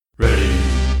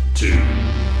to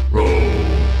roll.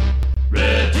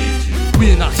 Ready to.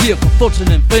 We're not here for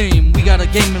fortune and fame. We got a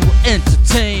game and we'll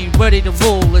entertain. Ready to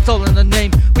roll, it's all in the name.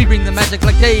 We bring the magic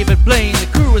like David Blaine. The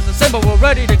crew is assembled, we're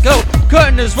ready to go.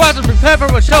 Curtain is rising, prepare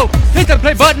for a show. Hit the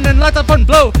play button and let the fun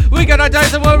blow. We got our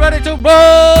dice and we're ready to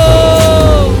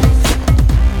roll.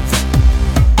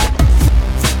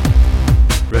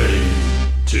 Ready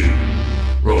to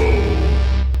roll.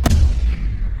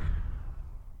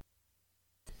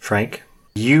 Frank,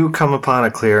 you come upon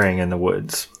a clearing in the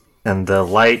woods, and the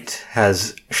light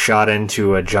has shot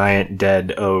into a giant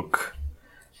dead oak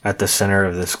at the center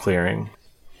of this clearing.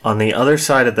 On the other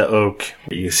side of the oak,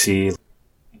 you see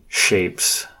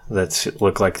shapes that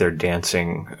look like they're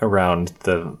dancing around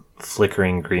the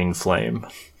flickering green flame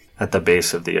at the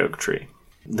base of the oak tree.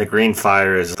 The green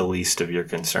fire is the least of your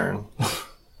concern,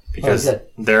 because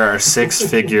there are 6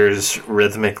 figures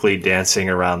rhythmically dancing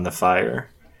around the fire.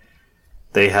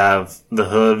 They have the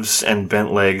hooves and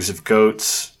bent legs of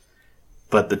goats,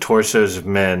 but the torsos of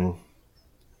men.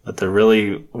 But the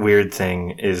really weird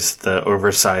thing is the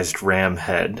oversized ram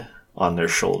head on their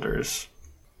shoulders.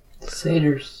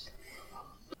 Satyrs.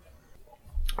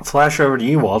 Flash over to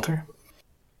you, Walter.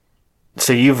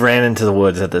 So you've ran into the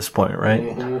woods at this point, right?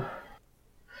 Mm-hmm.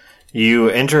 You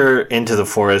enter into the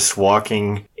forest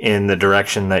walking in the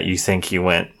direction that you think you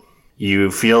went.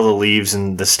 You feel the leaves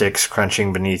and the sticks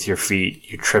crunching beneath your feet.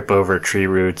 You trip over tree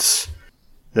roots.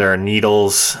 There are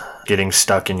needles getting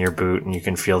stuck in your boot, and you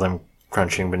can feel them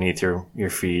crunching beneath your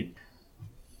feet.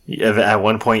 At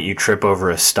one point, you trip over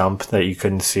a stump that you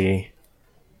couldn't see.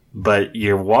 But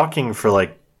you're walking for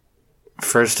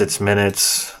first it's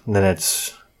minutes, then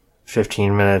it's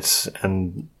 15 minutes,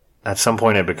 and at some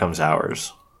point it becomes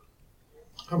hours.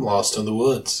 I'm lost in the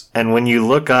woods. And when you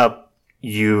look up,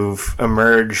 you've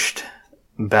emerged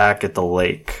back at the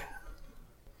lake.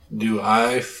 Do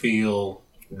I feel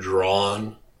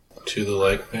drawn to the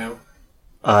lake now?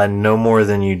 No more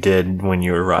than you did when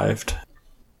you arrived.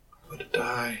 I'm gonna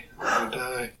die.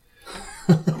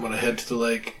 I'm gonna head to the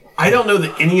lake. I don't know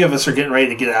that any of us are getting ready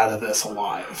to get out of this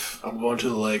alive. I'm going to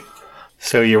the lake.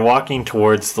 So you're walking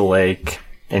towards the lake,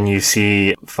 and you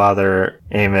see Father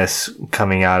Amos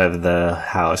coming out of the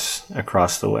house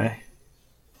across the way.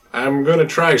 I'm gonna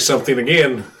try something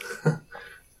again.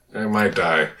 I might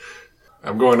die.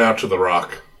 I'm going out to the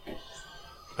rock.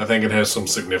 I think it has some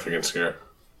significance here.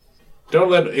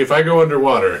 If I go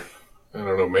underwater, I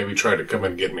don't know, maybe try to come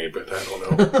and get me, but I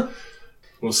don't know.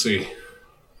 We'll see.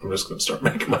 I'm just going to start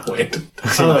making my way into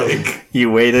the lake.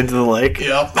 You wade into the lake?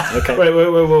 Yep. Okay.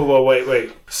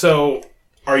 Wait. So,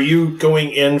 are you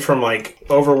going in from,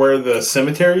 over where the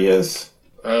cemetery is?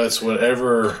 It's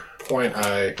whatever point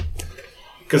I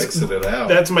exited out.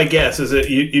 That's my guess, is that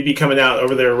you'd be coming out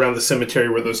over there around the cemetery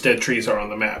where those dead trees are on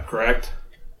the map, correct?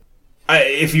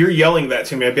 If you're yelling that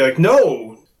to me, I'd be like,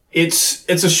 no, it's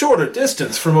a shorter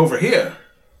distance from over here.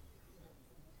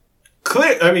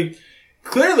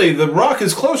 Clearly the rock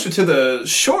is closer to the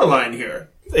shoreline here.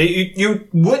 You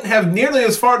wouldn't have nearly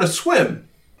as far to swim.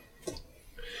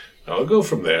 I'll go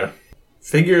from there.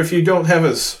 Figure if you don't have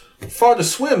as far to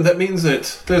swim, that means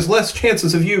that there's less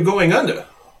chances of you going under.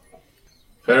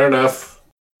 Fair enough.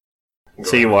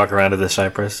 So you walk around to the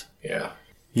cypress? Yeah.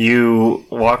 You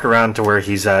walk around to where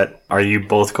he's at. Are you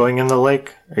both going in the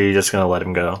lake? Or are you just going to let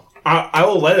him go? I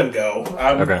will let him go.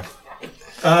 Okay.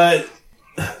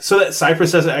 So that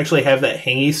cypress doesn't actually have that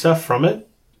hangy stuff from it?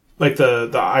 Like the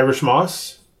Irish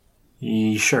moss?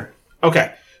 Sure.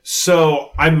 Okay.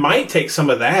 So I might take some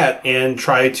of that and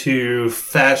try to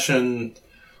fashion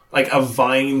a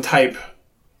vine type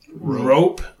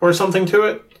rope or something to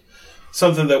it.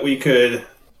 Something that we could,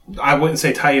 I wouldn't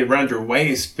say tie you around your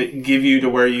waist, but give you to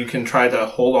where you can try to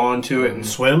hold on to it and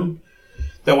swim.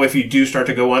 That way if you do start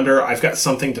to go under, I've got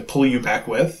something to pull you back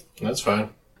with. That's fine.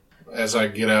 As I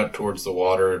get out towards the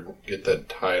water and get that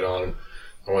tied on,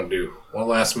 I want to do one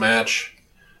last match.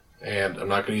 And I'm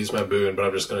not going to use my boon, but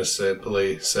I'm just going to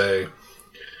simply say,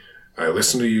 I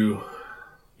listened to you.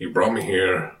 You brought me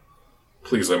here.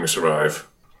 Please let me survive.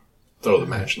 Throw the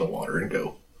match in the water and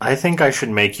go. I think I should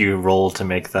make you roll to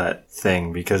make that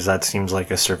thing, because that seems like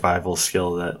a survival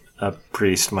skill that a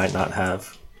priest might not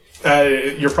have.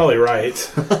 You're probably right.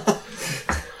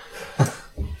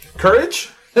 Courage?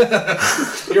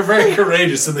 You're very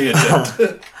courageous in the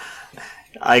attempt.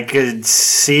 I could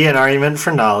see an argument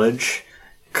for knowledge.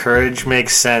 Courage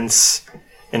makes sense.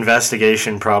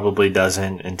 Investigation probably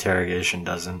doesn't. Interrogation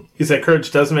doesn't. You said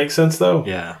courage does make sense, though?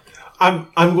 Yeah. I'm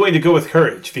going to go with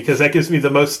courage, because that gives me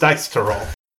the most dice to roll.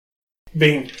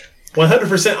 Being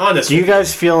 100% honest. Do you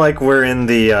guys feel like we're in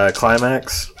the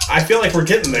climax? I feel like we're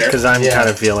getting there. Because I'm kind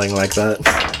of feeling like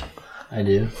that. I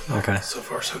do. Okay. So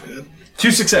far, so good.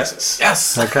 2 successes.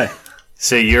 Yes! Okay.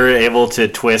 So you're able to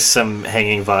twist some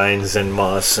hanging vines and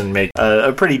moss and make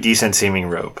a pretty decent seeming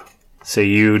rope. So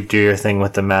you do your thing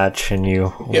with the match and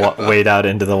you wade out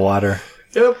into the water.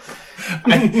 Yep.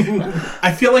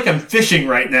 I feel like I'm fishing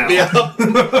right now.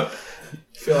 Yep.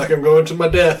 Feel like I'm going to my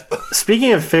death.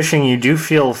 Speaking of fishing, you do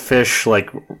feel fish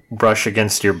like brush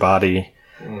against your body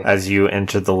as you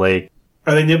enter the lake.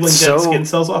 Are they nibbling dead skin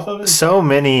cells off of it? So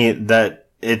many that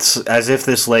it's as if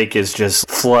this lake is just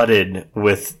flooded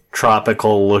with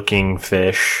tropical looking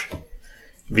fish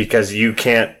because you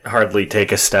can't hardly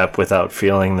take a step without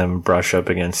feeling them brush up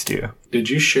against you. Did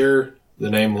you share the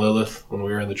name Lilith when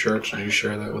we were in the church? Did you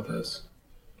share that with us?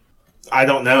 I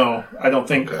don't know. I don't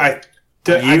think... Okay.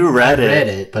 You read I it. read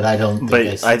it, but I don't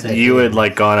think But you had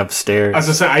like gone upstairs. I was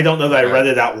going to say, I don't know that I read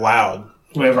it out loud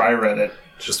whenever I read it.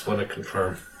 Just want to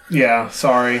confirm. Yeah,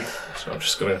 sorry. So I'm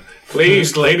just going to...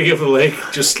 Please, Lady of the Lake,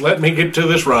 just let me get to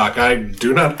this rock. I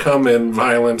do not come in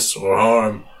violence or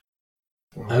harm.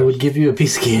 I would give you a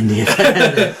piece of candy if I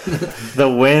had it. The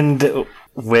wind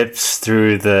whips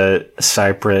through the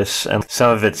cypress, and some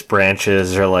of its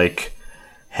branches are like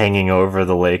hanging over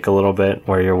the lake a little bit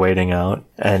where you're wading out.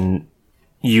 And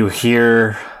you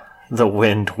hear the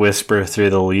wind whisper through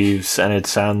the leaves, and it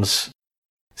sounds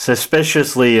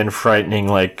suspiciously and frightening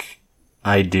like,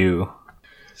 I do.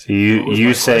 So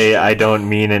you say, I don't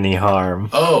mean any harm.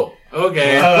 Oh,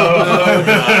 okay.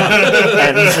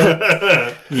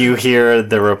 And you hear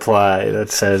the reply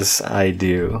that says, I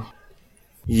do.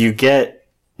 You get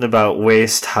about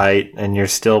waist height, and you're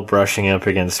still brushing up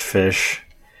against fish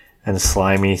and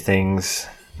slimy things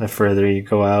the further you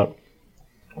go out.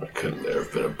 Why couldn't there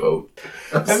have been a boat?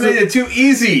 I made it too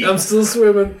easy. I'm still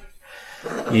swimming.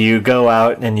 You go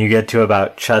out, and you get to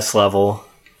about chest level,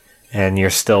 and you're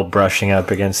still brushing up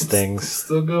against things.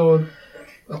 Still going.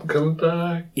 I'm gonna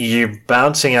die. You're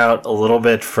bouncing out a little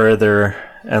bit further,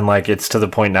 and like it's to the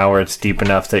point now where it's deep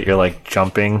enough that you're like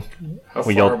jumping. How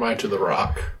Well, far am I to the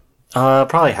rock?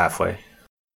 Probably halfway.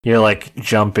 You're like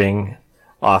jumping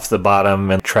off the bottom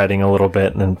and treading a little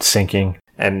bit and then sinking.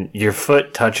 And your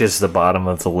foot touches the bottom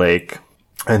of the lake,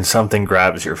 and something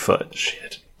grabs your foot.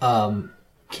 Shit. Can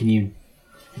you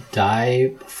die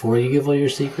before you give all your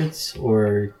secrets,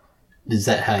 or is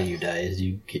that how you die? Is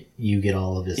you get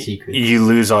all of the secrets? You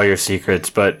lose all your secrets,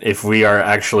 but if we are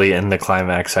actually in the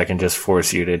climax, I can just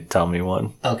force you to tell me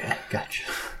one. Okay, gotcha.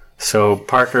 So,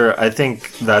 Parker, I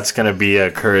think that's going to be a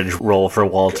courage roll for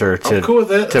Walter I'm cool with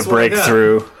that. to That's what I break got.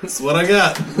 through. That's what I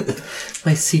got.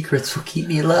 My secrets will keep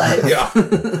me alive. Yeah.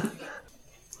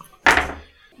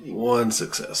 1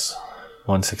 success.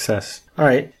 1 success. All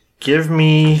right. Give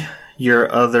me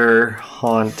your other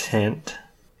haunt hint.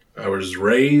 I was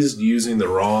raised using the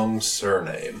wrong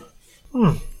surname.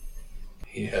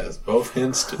 He has both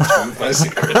hints to 2 of my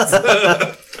secrets.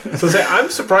 So say,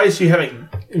 I'm surprised you haven't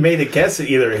made a guess at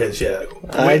either of his yet.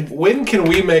 When can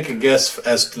we make a guess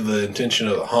as to the intention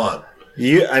of the haunt?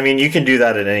 You can do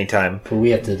that at any time. But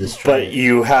we have to destroy But it.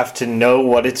 you have to know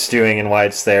what it's doing and why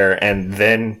it's there, and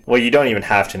then, well, you don't even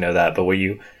have to know that, but what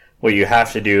you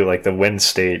have to do, like the wind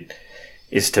state,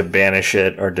 is to banish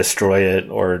it or destroy it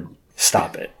or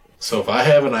stop it. So if I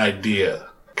have an idea,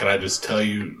 can I just tell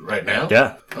you right now?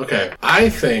 Yeah. Okay. I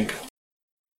think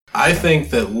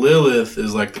that Lilith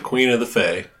is like the queen of the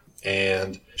Fae,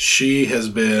 and she has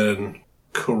been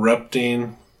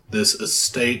corrupting this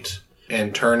estate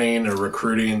and turning or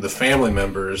recruiting the family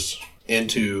members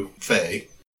into Fae.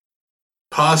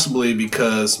 Possibly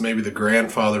because maybe the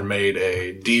grandfather made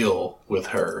a deal with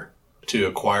her to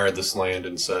acquire this land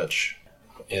and such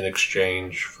in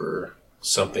exchange for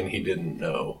something he didn't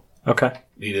know. Okay.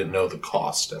 He didn't know the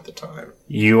cost at the time.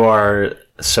 You are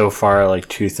so far like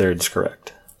 2/3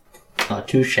 correct. Not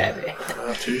too shabby.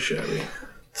 Not too shabby.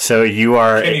 So you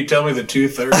are Can you tell me the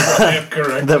 2/3 I am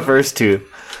correct? the first two.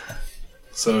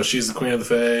 So she's the queen of the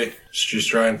Fae. She's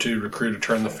trying to recruit to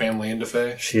turn the family into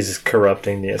Fae. She's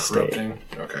corrupting the estate. Corrupting.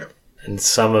 Okay. And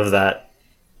some of that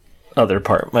other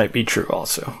part might be true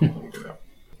also. Okay.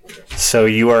 So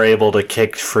you are able to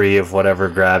kick free of whatever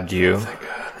grabbed you, Thank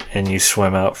God. and you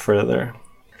swim out further.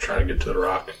 Trying to get to the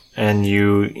rock. And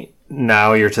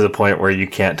now you're to the point where you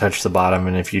can't touch the bottom,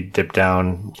 and if you dip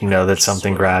down, you know that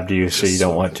something grabbed you, so you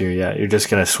don't want to. Yeah, you're just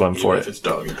going to swim for Even if it. it's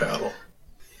doggy paddle.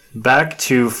 Back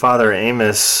to Father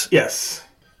Amos. Yes.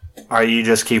 Are you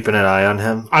just keeping an eye on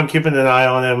him? I'm keeping an eye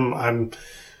on him. I'm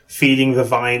feeding the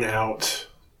vine out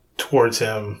towards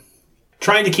him.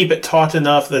 Trying to keep it taut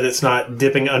enough that it's not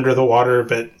dipping under the water,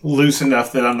 but loose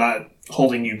enough that I'm not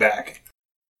holding you back.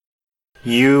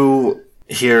 You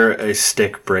hear a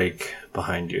stick break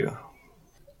behind you.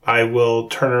 I will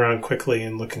turn around quickly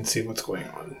and look and see what's going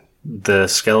on. The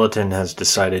skeleton has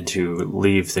decided to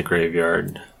leave the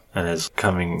graveyard and is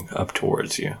coming up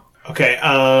towards you. Okay,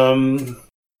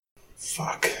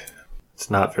 fuck.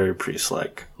 It's not very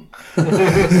priest-like.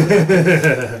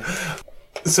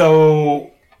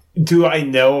 So, do I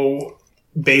know,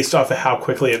 based off of how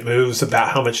quickly it moves, about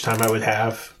how much time I would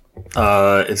have?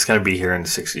 It's going to be here in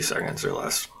 60 seconds or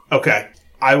less. Okay.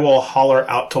 I will holler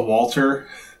out to Walter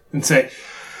and say,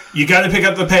 you gotta pick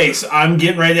up the pace. I'm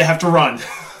getting ready to have to run.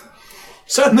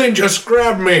 Something just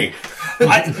grabbed me.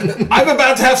 I'm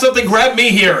about to have something grab me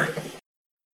here.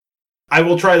 I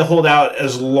will try to hold out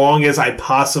as long as I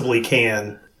possibly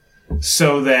can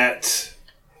so that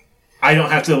I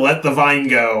don't have to let the vine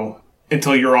go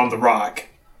until you're on the rock.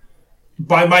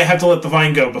 But I might have to let the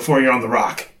vine go before you're on the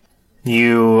rock.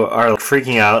 You are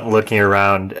freaking out and looking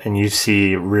around, and you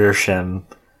see Rearshim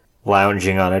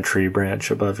lounging on a tree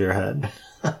branch above your head.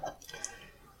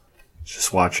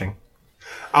 Just watching.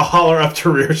 I'll holler up to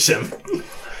Rearshim.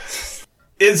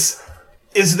 Is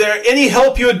there any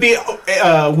help you would be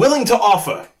willing to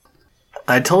offer?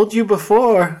 I told you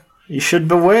before, you should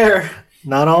beware.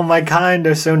 Not all my kind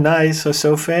are so nice or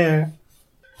so fair.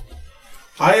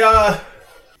 I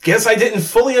guess I didn't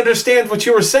fully understand what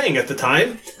you were saying at the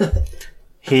time.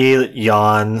 He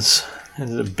yawns.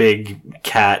 It's a big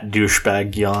cat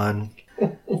douchebag yawn.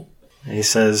 He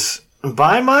says,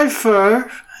 "By my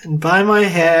fur and by my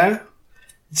hair,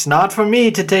 it's not for me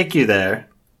to take you there."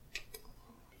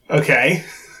 Okay.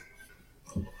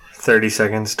 30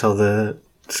 seconds till the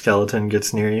skeleton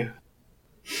gets near you.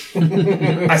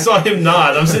 I saw him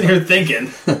nod. I'm sitting here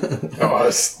thinking. I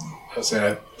was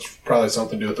saying it's probably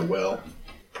something to do with the well.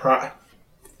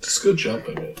 Just go jump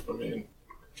in it. I mean,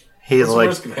 He's what's the like,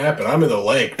 worst can happen? I'm in the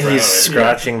lake. drowning. he's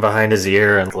scratching behind his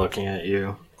ear and looking at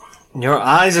you. Your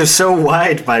eyes are so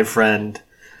wide, my friend.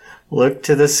 Look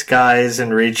to the skies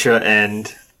and reach your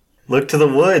end. Look to the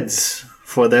woods,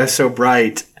 for they're so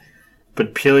bright.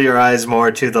 But peel your eyes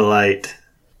more to the light.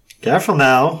 Careful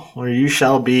now, or you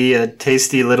shall be a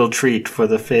tasty little treat for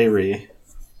the fairy.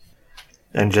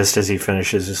 And just as he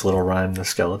finishes his little rhyme, the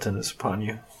skeleton is upon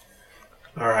you.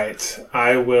 All right.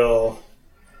 I will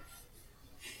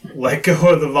let go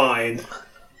of the vine.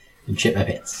 And shit my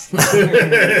pants.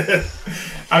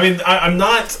 I mean, I'm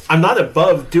not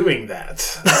above doing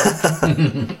that.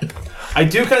 I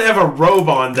do kind of have a robe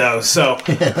on though, so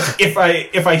if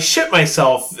I shit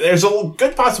myself, there's a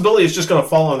good possibility it's just going to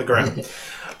fall on the ground.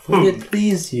 Would it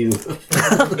please you?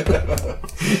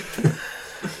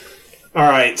 All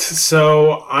right,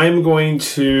 so I'm going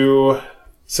to,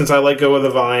 since I let go of the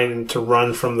vine to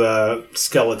run from the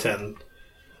skeleton,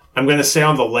 I'm going to stay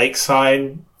on the lake side,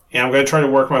 and I'm going to try to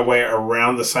work my way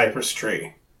around the cypress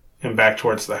tree and back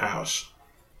towards the house.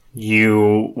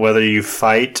 Whether you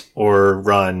fight or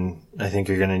run, I think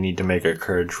you're going to need to make a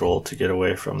courage roll to get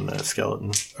away from the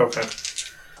skeleton. Okay.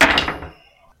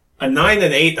 A 9,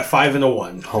 an 8, a 5, and a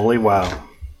 1. Holy wow.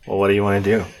 Well, what do you want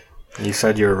to do? You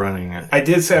said you were running it. I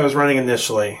did say I was running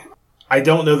initially. I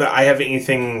don't know that I have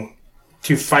anything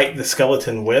to fight the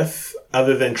skeleton with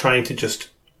other than trying to just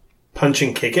punch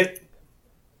and kick it.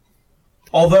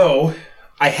 Although,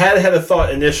 I had a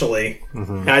thought initially,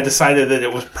 and I decided that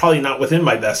it was probably not within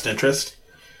my best interest.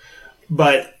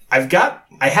 But I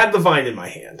had the vine in my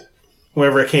hand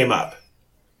whenever it came up.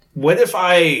 What if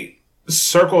I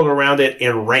circled around it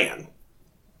and ran?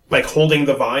 Like holding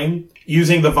the vine,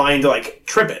 using the vine to like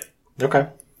trip it. Okay.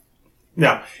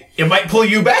 Now, it might pull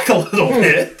you back a little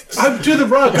bit. I'm to the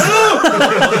rock.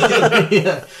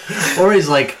 Yeah. Or he's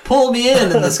like, pull me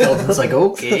in, and the skeleton's like,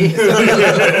 okay.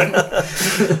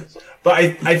 But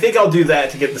I think I'll do that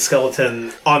to get the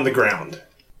skeleton on the ground.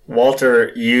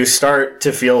 Walter, you start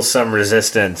to feel some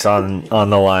resistance on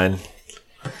the line.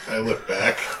 I look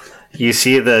back. You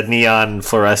see the neon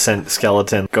fluorescent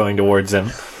skeleton going towards him.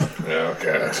 Oh,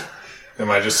 God. Am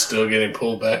I just still getting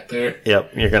pulled back there?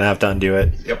 Yep, you're going to have to undo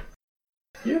it. Yep.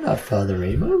 You're not Father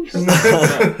Amos.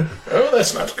 Oh,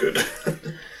 that's not good.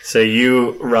 So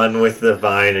you run with the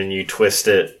vine and you twist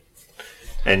it,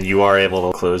 and you are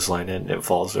able to clothesline it, and it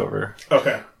falls over.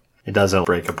 Okay. It doesn't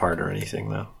break apart or anything,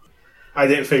 though. I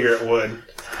didn't figure it would.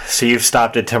 So you've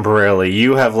stopped it temporarily.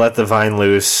 You have let the vine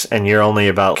loose, and you're only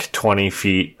about 20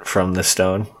 feet from the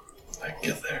stone. I can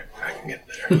get there. I can get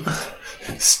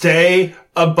there. Stay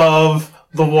above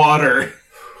the water.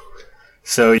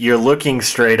 So you're looking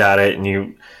straight at it,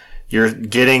 and you're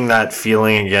getting that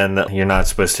feeling again that you're not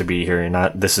supposed to be here.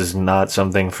 This is not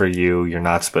something for you. You're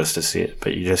not supposed to see it,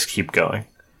 but you just keep going.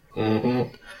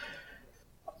 Mm-hmm.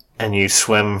 And you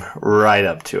swim right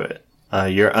up to it.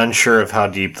 You're unsure of how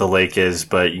deep the lake is,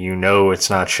 but you know it's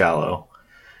not shallow.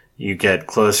 You get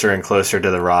closer and closer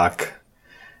to the rock,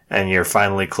 and you're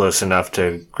finally close enough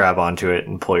to grab onto it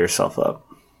and pull yourself up.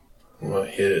 I'm gonna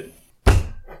hit it.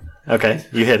 Okay,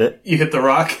 you hit it. You hit the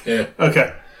rock? Yeah.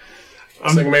 Okay.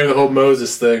 I'm thinking maybe the whole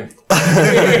Moses thing.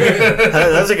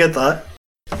 That's a good thought.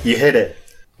 You hit it.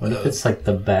 What if it's like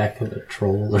the back of a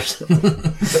troll or something?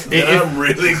 I'm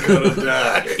really gonna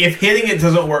die. If hitting it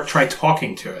doesn't work, try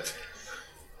talking to it.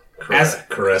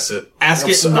 Caress it. Ask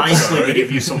I'm it so nicely sorry. to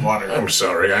give you some water. I'm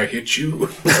sorry I hit you.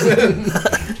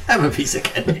 Have a piece of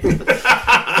candy.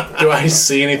 Do I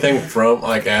see anything from,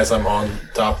 like, as I'm on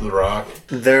top of the rock?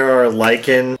 There are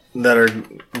lichen that are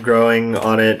growing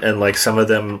on it, and like some of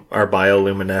them are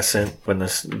bioluminescent when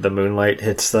the moonlight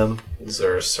hits them. Is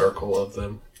there a circle of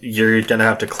them? You're gonna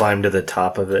have to climb to the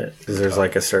top of it because there's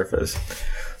like a surface.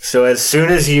 So as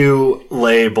soon as you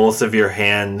lay both of your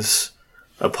hands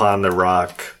upon the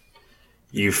rock,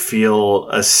 you feel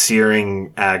a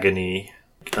searing agony,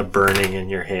 a burning in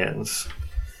your hands.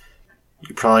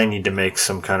 You probably need to make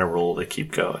some kind of roll to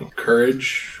keep going.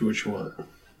 Courage? Which one?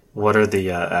 What are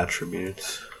the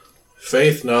attributes?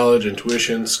 Faith, knowledge,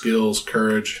 intuition, skills,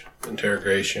 courage,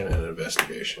 interrogation, and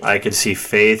investigation. I could see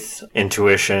faith,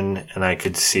 intuition, and I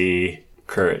could see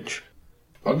courage.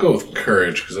 I'll go with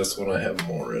courage because that's the one I have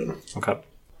more in. Okay.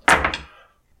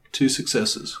 2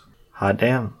 successes. Hot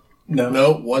damn.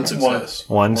 No, one success.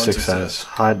 One success.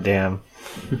 Hot damn.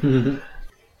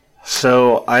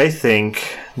 So I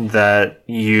think that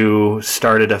you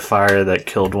started a fire that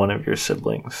killed one of your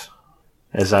siblings.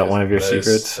 Is that one of your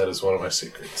secrets? That is one of my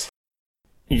secrets.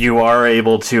 You are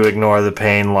able to ignore the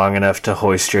pain long enough to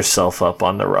hoist yourself up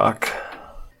on the rock.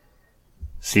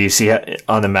 So you see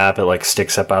on the map it like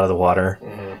sticks up out of the water.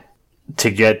 Mm-hmm.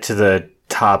 To get to the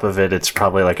top of it, it's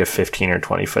probably like a 15 or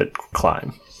 20 foot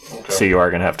climb. Okay. So you are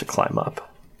going to have to climb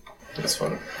up. That's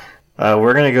fun.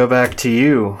 We're going to go back to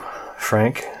you,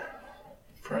 Frank.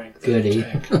 Goody.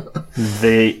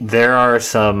 There are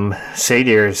some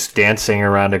satyrs dancing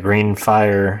around a green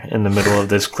fire in the middle of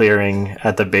this clearing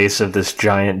at the base of this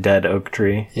giant dead oak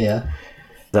tree. Yeah.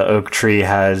 The oak tree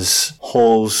has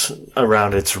holes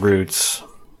around its roots,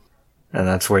 and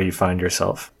that's where you find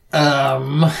yourself.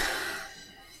 I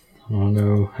don't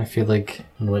know. I feel like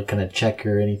what kind of check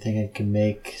or anything I can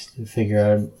make to figure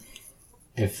out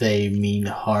if they mean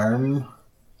harm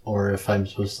or if I'm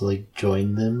supposed to like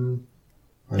join them.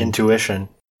 Intuition.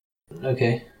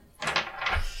 Okay.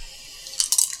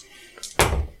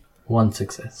 1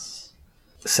 success.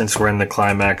 Since we're in the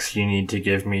climax, you need to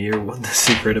give me the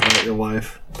secret about your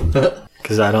wife.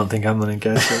 Because I don't think I'm going to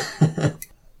guess it.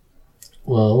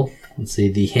 Well, let's see.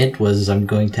 The hint was I'm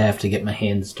going to have to get my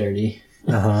hands dirty.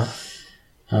 Uh-huh.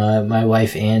 My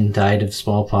wife Anne died of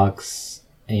smallpox,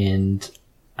 and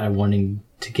I wanted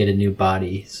to get a new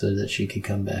body so that she could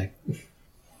come back.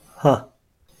 Huh.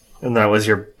 And that was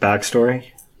your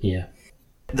backstory? Yeah.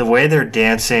 The way they're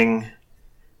dancing,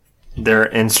 their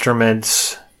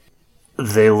instruments,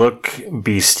 they look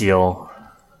bestial.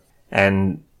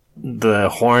 And the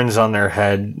horns on their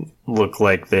head look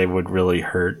like they would really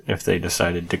hurt if they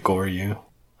decided to gore you.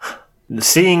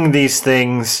 Seeing these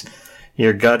things,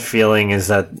 your gut feeling is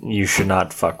that you should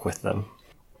not fuck with them.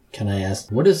 Can I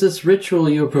ask, what is this ritual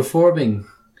you're performing?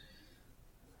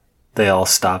 They all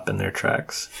stop in their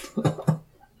tracks.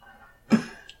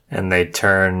 And they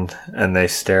turn and they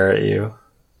stare at you.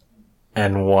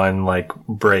 And one, like,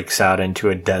 breaks out into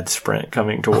a dead sprint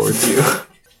coming towards you.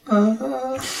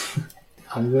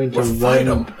 I'm going to run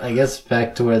them, I guess,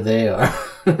 back to where they are.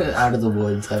 Out of the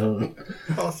woods. I don't...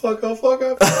 I'll fuck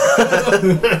up.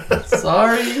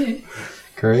 Sorry.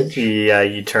 Courage? Yeah,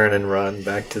 you turn and run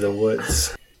back to the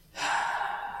woods.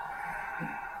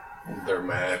 They're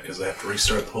mad because they have to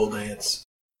restart the whole dance.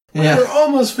 Yeah. We're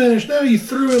almost finished. Now you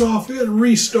threw it off. We got to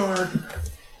restart.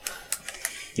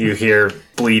 You hear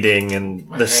bleeding and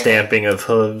the stamping of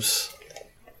hooves.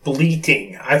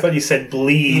 Bleating. I thought you said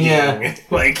bleeding. Yeah.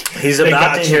 Like He's they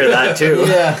about got to you. hear that too.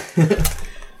 Yeah.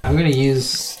 I'm going to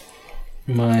use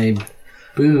my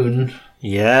boon.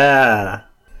 Yeah.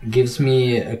 It gives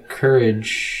me a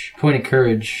point of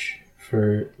courage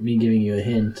for me giving you a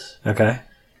hint. Okay.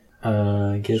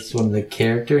 I guess one of the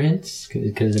character hints. Could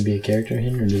it be a character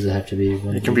hint, or does it have to be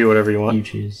one? It can be whatever you you want.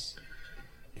 choose.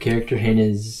 Character hint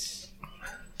is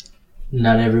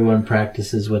not everyone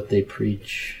practices what they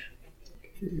preach.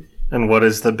 And what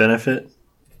is the benefit?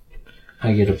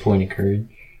 I get a point of courage.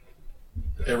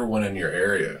 Everyone in your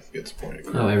area gets a point of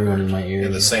courage. Oh, everyone in my area.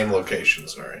 In the same location,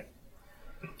 sorry.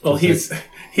 Well, he's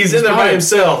in there by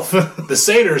himself. The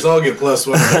satyrs all get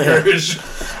 +1 courage.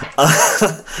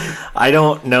 I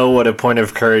don't know what a point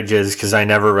of courage is because I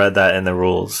never read that in the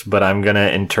rules, but I'm going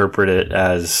to interpret it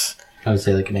as I would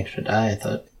say like an extra die, I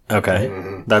thought.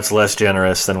 Okay. That's less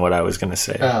generous than what I was going to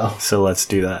say. Oh. So let's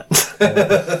do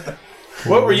that.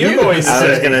 What were you going to I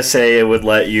was say? going to say it would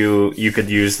let you could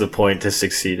use the point to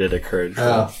succeed at a courage roll.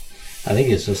 Oh. I think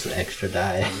it's just an extra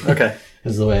die. Okay.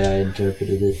 Is the way I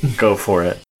interpreted it. Go for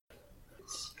it.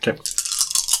 Okay.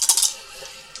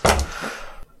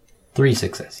 3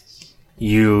 successes.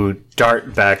 You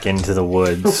dart back into the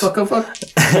woods. Oh fuck.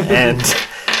 And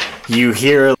you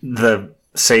hear the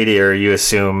satyr, you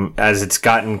assume, as it's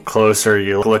gotten closer,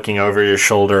 you're looking over your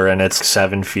shoulder and it's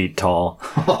 7 feet tall.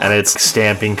 And it's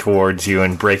stamping towards you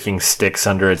and breaking sticks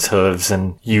under its hooves.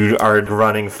 And you are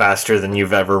running faster than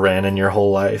you've ever ran in your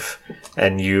whole life.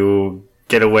 And you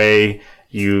get away,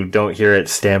 you don't hear it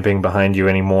stamping behind you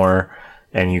anymore.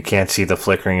 And you can't see the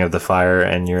flickering of the fire,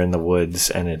 and you're in the woods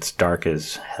and it's dark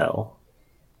as hell.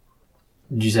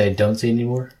 Did you say I don't see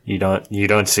anymore? You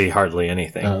don't see hardly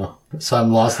anything. Oh. So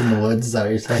I'm lost in the woods, is that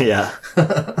what you're saying? Yeah.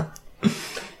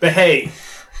 But hey,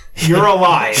 you're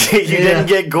alive. You didn't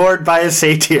get gored by a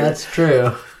satyr. That's true.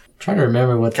 I'm trying to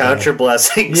remember what Count your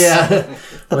blessings. Yeah.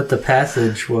 What the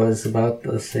passage was about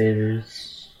the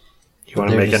satyrs. You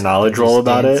want to make a knowledge roll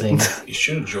about it? You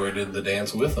should have joined in the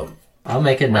dance with them. I'll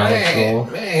make a knowledge roll.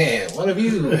 Man, one of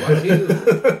you.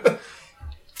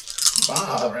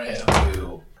 Bob ran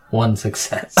you. 1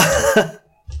 success.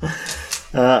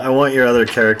 I want your other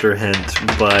character hint,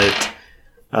 but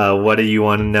what do you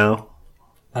want to know?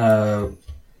 I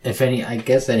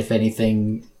guess that if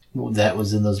anything that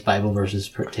was in those Bible verses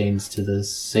pertains to the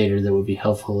satyr that would be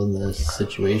helpful in the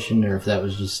situation, or if that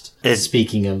was just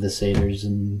speaking of the satyrs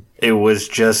and... It was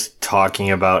just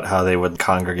talking about how they would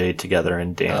congregate together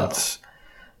and dance.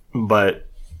 But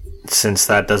since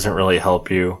that doesn't really help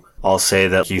you, I'll say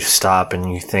that you stop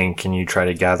and you think and you try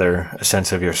to gather a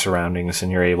sense of your surroundings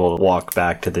and you're able to walk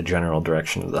back to the general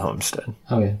direction of the homestead.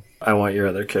 Okay. I want your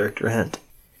other character hint.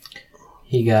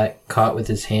 He got caught with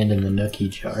his hand in the nookie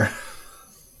jar.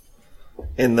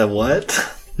 In the what?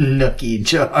 Nookie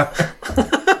jar.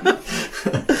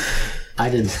 I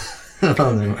didn't...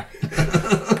 Oh, never mind.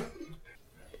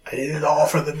 I did it all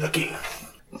for the nookie.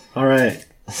 All right.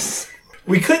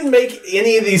 We couldn't make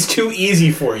any of these too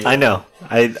easy for you. I know.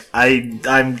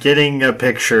 I'm getting a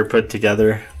picture put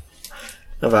together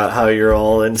about how you're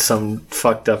all in some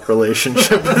fucked up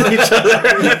relationship with each other.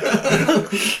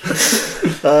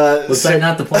 Was that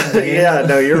not the point of the game? Yeah,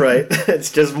 no, you're right.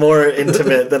 It's just more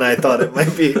intimate than I thought it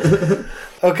might be.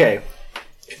 Okay.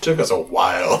 It took us a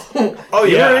while. Oh,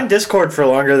 You yeah. were in Discord for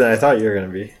longer than I thought you were going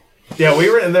to be. Yeah,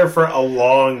 we were in there for a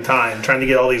long time trying to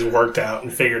get all these worked out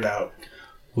and figured out.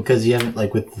 Because you haven't,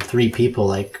 like, with the 3 people,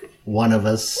 like, one of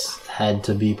us had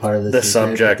to be part of The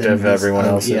subject of everyone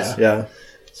else's. Yeah.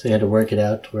 So you had to work it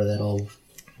out to where that all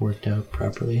worked out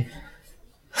properly.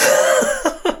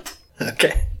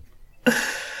 Okay.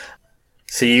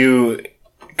 So you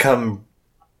come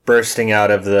bursting out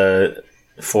of the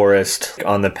forest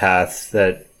on the path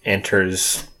that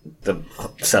enters the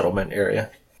settlement area.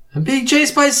 I'm being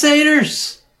chased by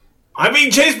satyrs! I'm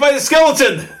being chased by the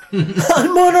skeleton!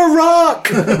 I'm on a rock!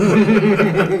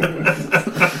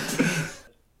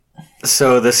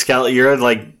 So the skeleton, you're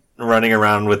like running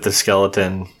around with the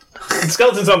skeleton, The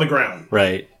skeleton's on the ground.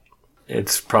 right?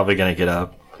 It's probably gonna get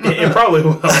up. It probably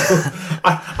will.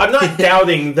 I'm not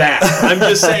doubting that. I'm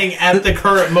just saying at the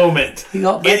current moment,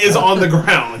 it is on the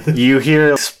ground. You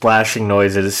hear splashing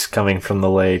noises coming from the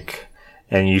lake,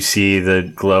 and you see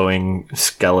the glowing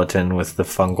skeleton with the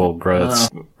fungal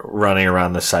growths running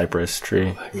around the cypress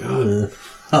tree.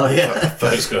 Oh, yeah. I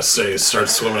thought he was going to say start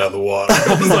swimming out of the water.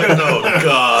 I was like, no,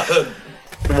 God.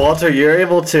 Walter, you're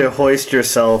able to hoist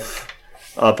yourself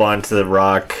up onto the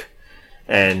rock,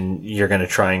 and you're going to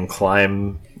try and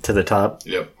climb to the top?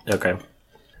 Yep. Okay.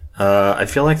 I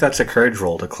feel like that's a courage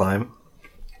roll to climb.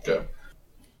 Okay.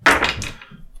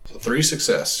 So 3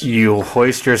 success. You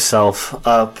hoist yourself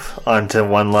up onto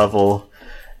one level,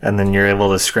 and then you're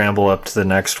able to scramble up to the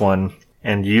next one,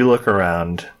 and you look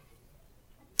around,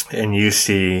 and you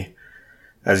see,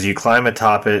 as you climb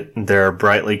atop it, there are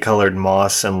brightly colored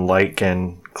moss and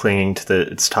lichen clinging to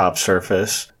its top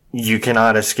surface. You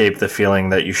cannot escape the feeling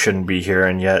that you shouldn't be here,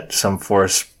 and yet some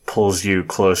force pulls you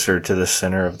closer to the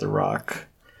center of the rock.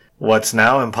 What's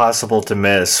now impossible to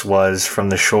miss was, from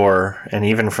the shore, and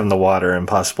even from the water,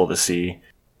 impossible to see.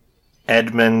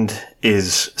 Edmund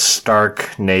is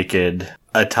stark naked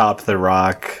atop the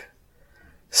rock,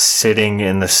 sitting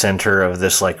in the center of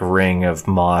this like ring of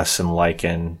moss and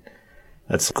lichen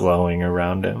that's glowing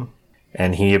around him.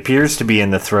 And he appears to be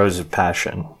in the throes of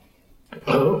passion.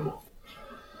 Now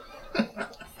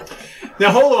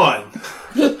hold on.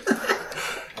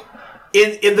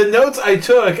 In the notes I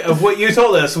took of what you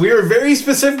told us, we were very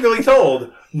specifically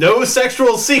told no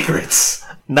sexual secrets.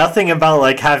 Nothing about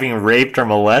like having raped or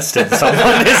molested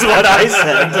someone is what I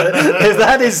said. If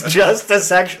that is just a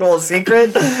sexual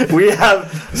secret, we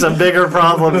have some bigger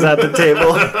problems at the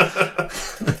table.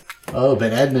 Oh,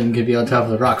 but Edmund could be on top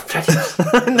of the rock.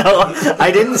 No,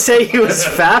 I didn't say he was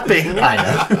fapping. I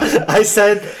know. I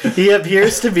said he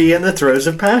appears to be in the throes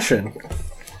of passion.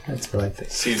 That's what I think.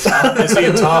 Is he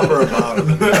a top or a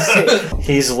bottom?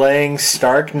 He's laying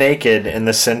stark naked in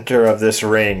the center of this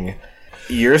ring.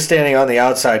 You're standing on the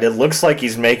outside. It looks like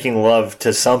he's making love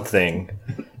to something,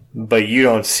 but you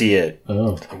don't see it.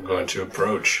 Oh. I'm going to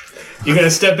approach. You gonna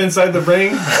step inside the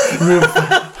ring?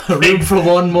 Room for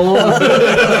one more?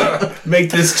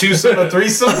 Make this twosome a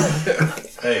threesome?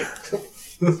 Hey,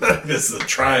 this is a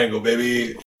triangle,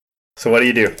 baby. So what do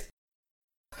you do?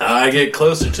 I get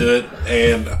closer to it,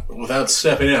 and without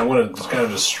stepping in, I want to just kind of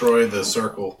destroy the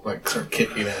circle, like start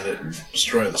kicking at it and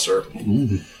destroy the circle.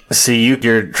 See,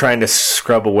 you're trying to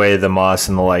scrub away the moss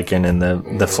and the lichen and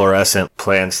the fluorescent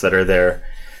plants that are there.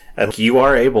 And you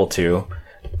are able to,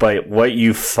 but what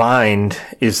you find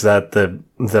is that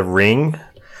the ring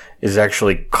is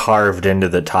actually carved into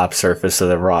the top surface of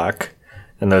the rock.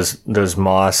 And those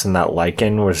moss and that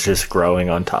lichen was just growing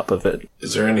on top of it.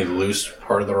 Is there any loose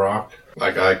part of the rock?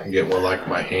 Like I can get one like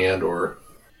my hand or...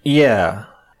 Yeah.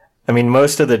 I mean,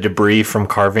 most of the debris from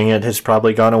carving it has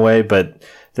probably gone away, but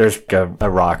there's a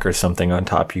rock or something on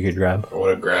top you could grab. I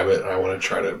want to grab it and I want to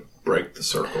try to break the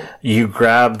circle. You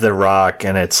grab the rock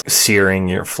and it's searing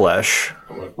your flesh.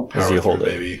 I'm going to power As you through, hold it.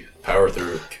 baby. Power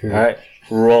through. All right,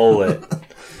 roll it.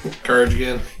 Courage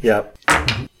again. Yep.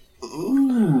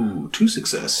 Ooh, 2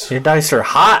 success. Your dice are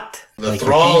hot. The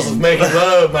thralls of making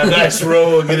love. My dice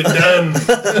roll. Get it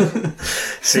done.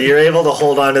 So you're able to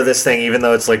hold on to this thing even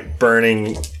though it's like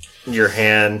burning your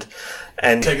hand.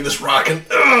 And Taking this rock and...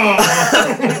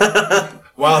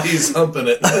 while he's humping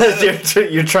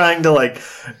it. you're trying to like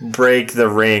break the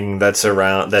ring that's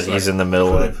around that he's in the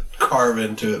middle of. Carve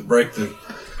into it. Break the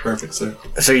perfect circle.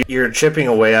 So you're chipping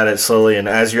away at it slowly, and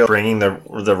as you're bringing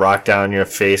the rock down, your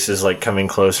face is like coming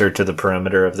closer to the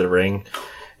perimeter of the ring.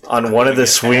 On one of the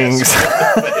swings,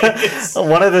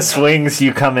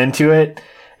 you come into it,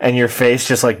 and your face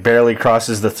just like barely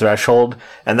crosses the threshold.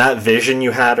 And that vision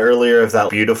you had earlier of that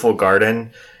beautiful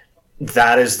garden,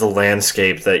 that is the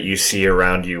landscape that you see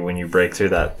around you when you break through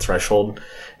that threshold.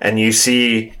 And you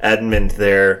see Edmund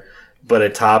there, but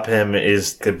atop him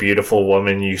is the beautiful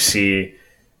woman you see,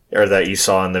 or that you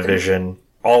saw in the vision.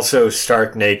 Also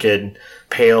stark naked,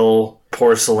 pale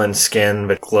porcelain skin,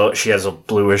 but she has a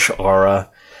bluish aura,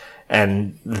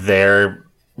 and they're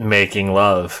making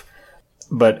love.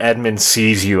 But Edmund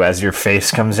sees you as your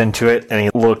face comes into it, and he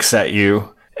looks at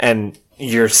you, and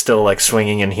you're still like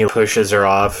swinging, and he pushes her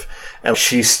off, and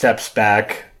she steps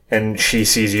back, and she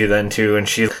sees you then too, and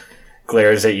she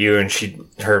glares at you, and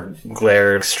her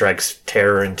glare strikes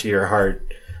terror into your heart.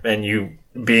 And you,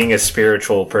 being a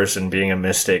spiritual person, being a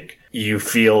mystic, you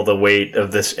feel the weight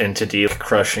of this entity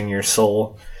crushing your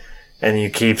soul, and you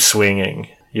keep swinging.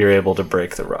 You're able to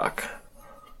break the rock.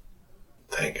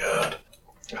 Thank God.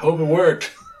 I hope it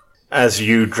worked. As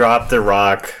you drop the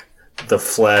rock, the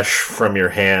flesh from your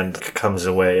hand comes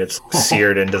away. It's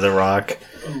seared into the rock.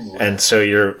 And so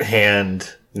your hand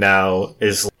now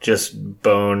is just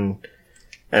bone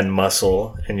and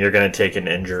muscle, and you're going to take an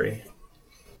injury.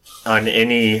 On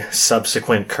any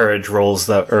subsequent courage rolls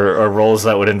that or rolls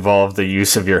that would involve the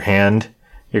use of your hand,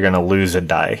 you're going to lose a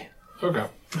die. Okay.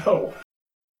 Oh.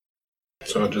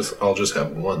 So I'll just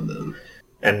have one then.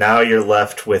 And now you're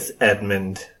left with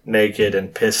Edmund naked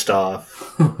and pissed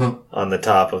off on the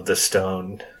top of the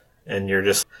stone. And you're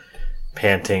just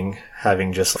panting,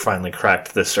 having just finally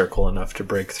cracked the circle enough to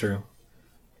break through.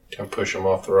 Can I push him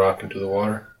off the rock into the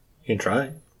water? You can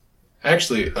try.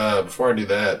 Actually, before I do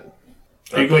that...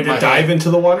 Are you going to dive into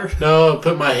the water? No,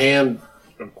 put my hand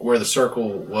where the circle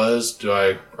was.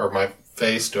 Or my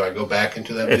face, do I go back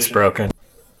into that It's vision? broken.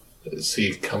 Is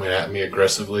he coming at me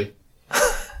aggressively?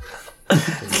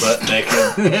 Butt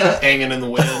naked, hanging in the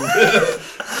wind.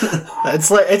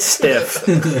 It's stiff.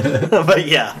 But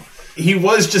yeah. He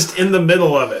was just in the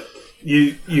middle of it.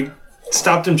 You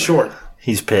stopped him short.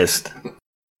 He's pissed.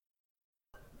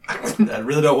 I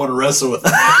really don't want to wrestle with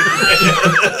him.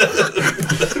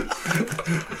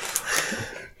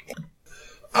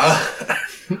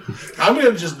 I'm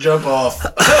going to just jump off.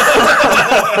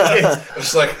 I'm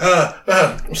just like,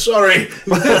 I'm sorry.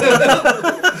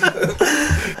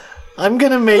 I'm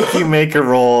gonna make you make a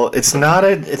roll. It's not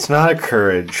a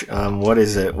courage. What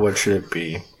is it? What should it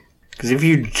be? Because if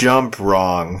you jump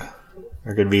wrong,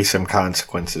 There could be some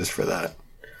consequences for that.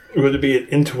 Would it be an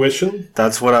intuition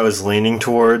That's what I was leaning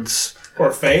towards.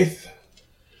 or faith?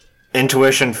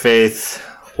 Intuition, faith,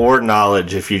 or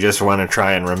knowledge if you just want to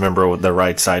try and remember what the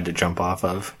right side to jump off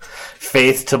of.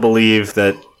 Faith to believe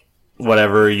that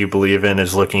whatever you believe in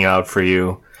is looking out for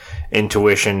you.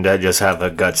 Intuition to just have a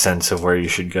gut sense of where you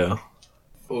should go.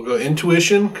 We'll go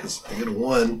intuition, because I get a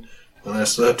 1, and I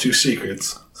still have 2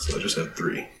 secrets, so I just have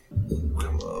 3.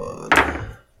 Come on.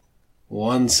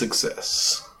 1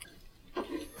 success.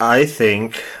 I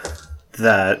think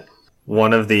that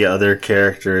one of the other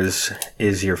characters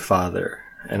is your father,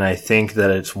 and I think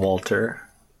that it's Walter.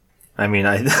 I'm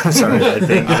sorry, I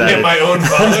think that I am my own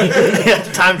father. yeah,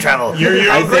 time travel. You're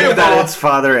your I own think that grandpa. it's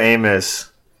Father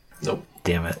Amos. Nope.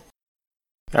 Damn it.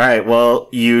 Alright, well,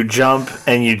 you jump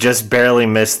and you just barely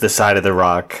miss the side of the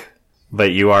rock,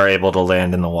 but you are able to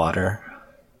land in the water.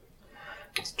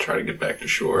 Let's try to get back to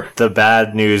shore. The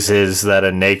bad news is that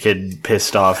a naked,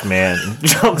 pissed off man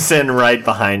jumps in right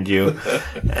behind you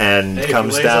and Hey,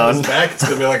 comes if he lays on down his back, it's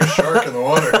going to be like a shark in the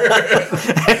water.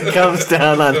 and comes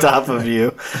down on top of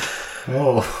you.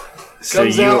 Oh. So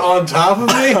Comes down on top of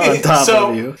me? on top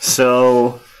of you.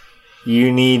 So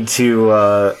you need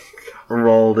to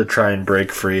roll to try and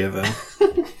break free of him.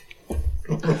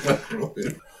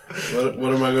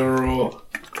 What am I going to roll?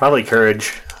 Probably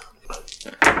courage.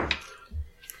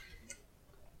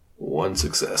 1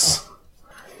 success.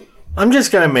 I'm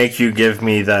just gonna make you give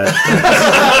me that.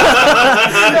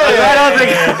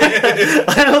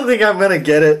 I don't think I'm gonna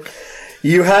get it.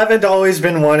 You haven't always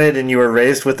been wanted, and you were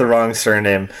raised with the wrong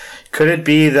surname. Could it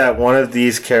be that one of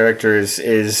these characters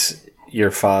is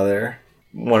your father,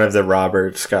 one of the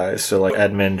Roberts guys, so like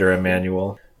Edmund or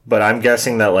Emmanuel? But I'm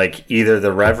guessing that like either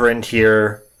the Reverend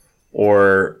here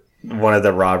or one of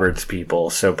the Roberts people.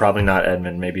 So probably not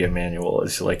Edmund. Maybe Emmanuel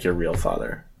is like your real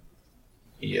father.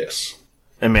 Yes.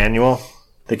 Emmanuel,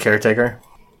 the caretaker.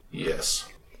 Yes.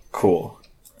 Cool.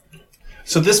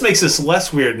 So this makes this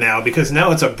less weird now because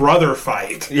now it's a brother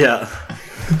fight. Yeah.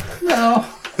 No.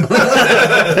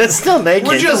 It's still naked.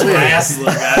 We're just wrestling.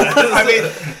 I mean,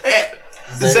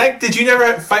 Zach, did you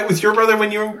never fight with your brother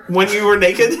when you were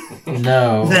naked?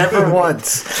 No. Never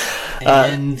once.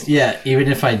 And yeah,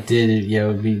 even if I did, it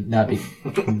would not be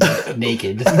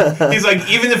naked. He's like,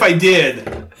 even if I did,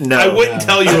 No. I wouldn't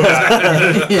tell you about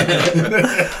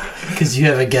it. Because you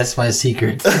haven't guessed my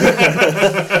secret.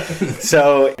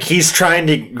 So he's trying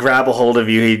to grab a hold of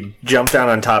you. He jumps down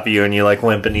on top of you and you like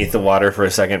limp beneath the water for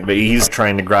a second, but he's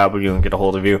trying to grab you and get a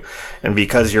hold of you. And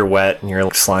because you're wet and you're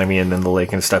like slimy and in the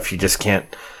lake and stuff, he just can't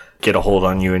get a hold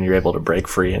on you and you're able to break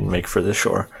free and make for the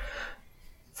shore.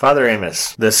 Father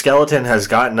Amos, the skeleton has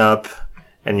gotten up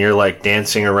and you're like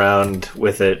dancing around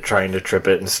with it, trying to trip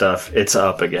it and stuff. It's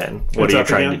up again. What It's are you up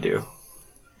trying again? to do?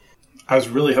 I was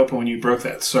really hoping when you broke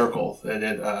that circle that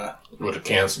it Would have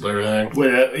canceled everything.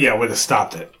 would have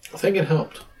stopped it. I think it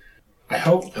helped. I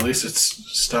hope. At least it's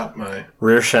stopped my...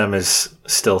 Rearshem is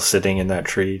still sitting in that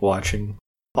tree watching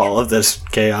all of this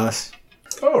chaos.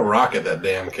 Oh, rocket that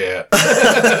damn cat.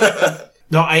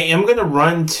 No, I am going to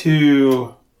run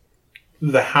to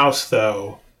the house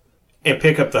though and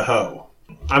pick up the hoe.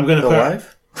 I'm going to put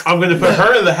Alive? I'm going to put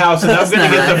her in the house, and I'm going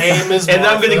to get the name is and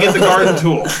I'm going to get the Martha. garden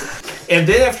tool. And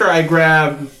then after I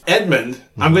grab Edmund,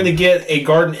 I'm going to get a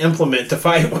garden implement to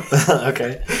fight with.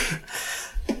 Okay.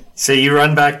 So you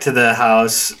run back to the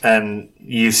house and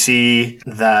you see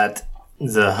that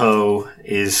the hoe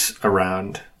is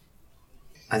around.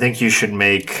 I think you should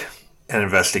make an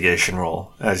investigation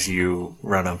roll as you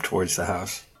run up towards the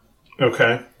house.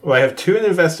 Okay. Well, I have 2 in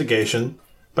investigation,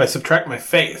 but I subtract my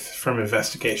faith from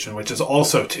investigation, which is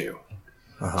also 2.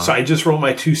 So I just roll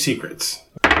my 2 secrets.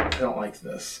 I don't like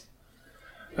this.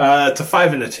 It's a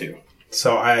 5 and a 2,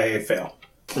 so I fail.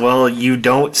 Well, you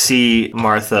don't see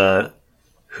Martha,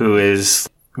 who has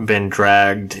been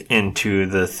dragged into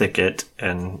the thicket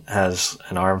and has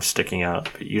an arm sticking out,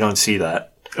 but you don't see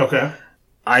that. Okay.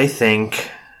 I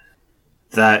think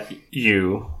that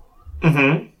you...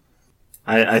 Mm-hmm.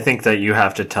 I think that you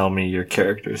have to tell me your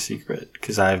character secret,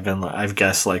 because I've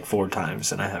guessed like 4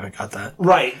 times and I haven't got that.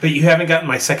 Right, but you haven't gotten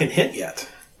my second hint yet.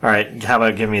 Alright, how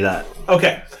about give me that?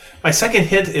 Okay. My second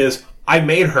hint is I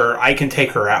made her, I can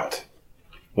take her out.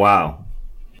 Wow.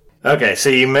 Okay, so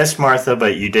you missed Martha,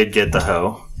 but you did get the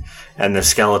hoe, and the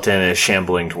skeleton is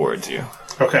shambling towards you.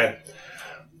 Okay.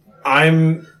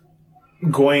 I'm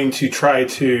going to try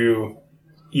to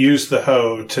use the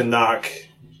hoe to knock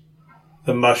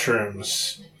the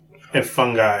mushrooms and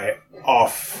fungi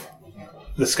off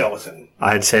the skeleton.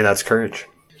 I'd say that's courage.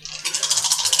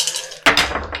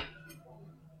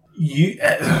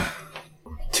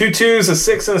 2 2s, a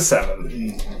 6, and a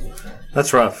 7.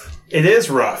 That's rough. It is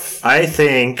rough. I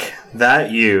think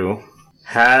that you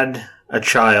had a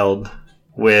child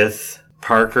with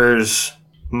Parker's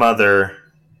mother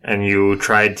and you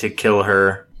tried to kill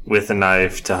her with a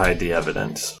knife to hide the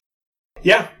evidence.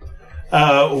 Yeah.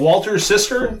 Walter's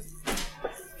sister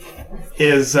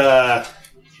is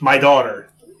my daughter,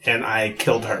 and I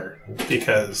killed her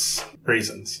because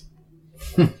reasons.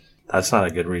 That's not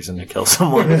a good reason to kill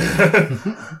someone.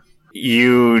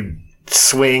 You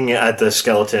swing at the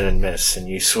skeleton and miss, and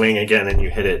you swing again and you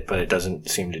hit it, but it doesn't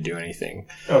seem to do anything.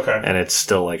 Okay. And it's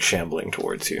still like shambling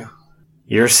towards you.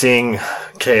 You're seeing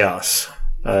chaos.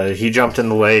 He jumped in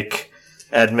the lake.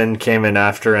 Edmund came in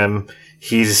after him.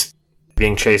 He's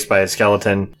being chased by a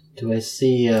skeleton. Do I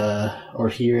see or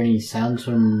hear any sounds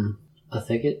from a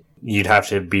thicket? You'd have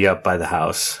to be up by the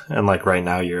house, and like right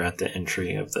now you're at the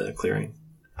entry of the clearing.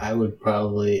 I would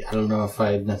probably, I don't know if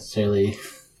I necessarily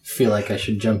feel like I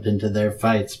should jump into their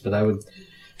fights, but I would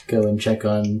go and check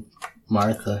on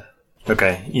Martha.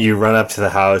 Okay, you run up to the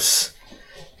house,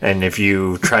 and if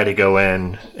you try to go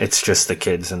in, it's just the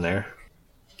kids in there.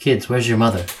 Kids, where's your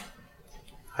mother?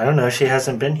 I don't know, she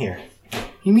hasn't been here.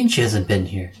 You mean she hasn't been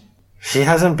here? She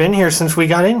hasn't been here since we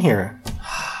got in here.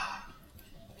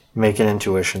 Make an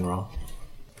intuition roll.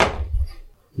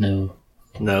 No.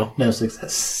 No? No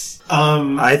success.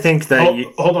 I think that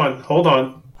you... Hold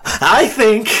on. I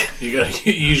think... You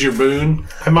gotta use your boon.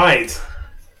 I might.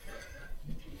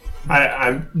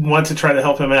 I want to try to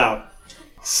help him out.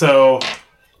 So,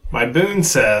 my boon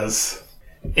says,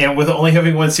 and with only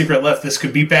having one secret left, this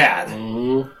could be bad.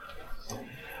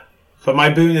 But my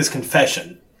boon is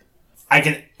confession.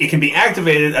 It can be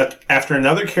activated after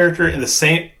another character in the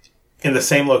same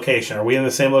location. Are we in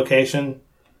the same location?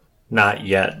 Not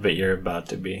yet, but you're about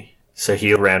to be. So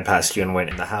he ran past you and went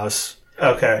in the house.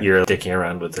 Okay. You're dicking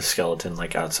around with the skeleton,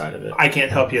 like, outside of it. I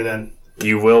can't help you then.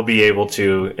 You will be able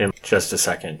to in just a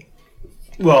second.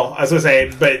 Well, I was going to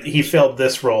say, but he failed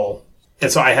this roll.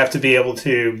 And so I have to be able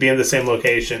to be in the same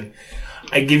location.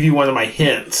 I give you one of my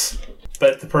hints,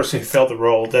 but the person who failed the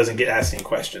roll doesn't get asked any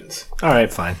questions. All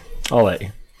right, fine. I'll let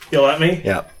you. You'll let me?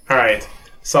 Yeah. All right.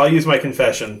 So I'll use my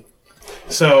confession.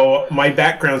 So my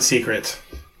background secret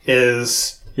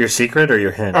is... Your secret or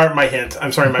your hint? Or my hint.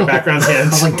 I'm sorry, my background hint. I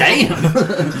was like, damn!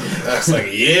 That's like,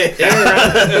 yeah.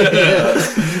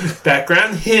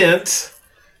 Background hint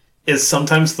is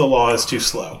sometimes the law is too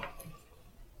slow.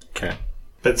 Okay.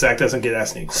 But Zach doesn't get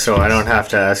asked any questions. So I don't have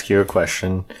to ask you a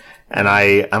question. And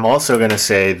I'm also going to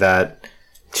say that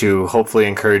to hopefully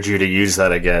encourage you to use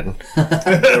that again,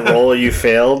 the roll you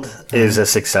failed is a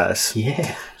success.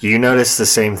 Yeah. You noticed the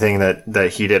same thing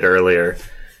that he did earlier.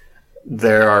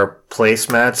 There are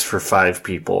placemats for 5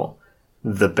 people.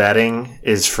 The bedding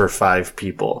is for 5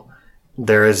 people.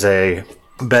 There is a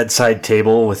bedside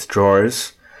table with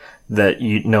drawers that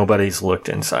nobody's looked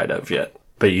inside of yet.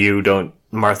 But you don't...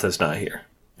 Martha's not here,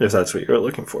 if that's what you're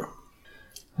looking for.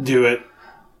 Do it.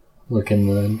 Look in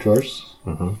the drawers.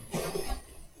 Mm-hmm.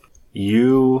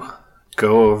 You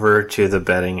go over to the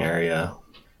bedding area,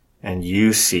 and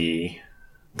you see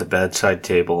the bedside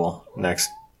table next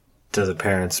to the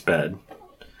parents' bed.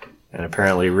 And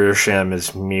apparently Rearsham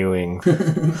is mewing.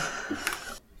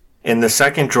 In the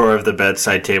second drawer of the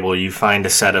bedside table, you find a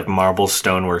set of marble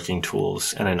stoneworking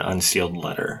tools and an unsealed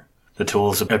letter. The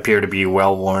tools appear to be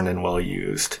well worn and well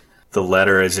used. The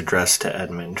letter is addressed to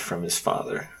Edmund from his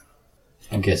father.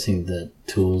 I'm guessing that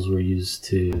tools were used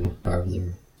to carve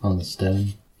on the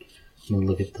stone. I'm gonna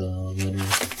look at the letter.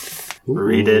 Ooh.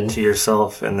 Read it to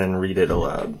yourself and then read it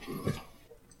aloud.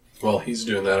 While he's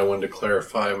doing that, I wanted to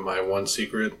clarify my one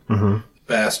secret. Mm-hmm.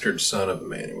 Bastard son of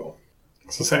Emmanuel.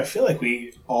 So I feel like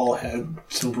we all had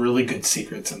some really good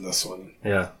secrets in this one.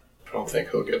 Yeah. I don't think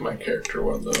he'll get my character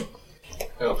one, though.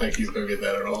 I don't think he's going to get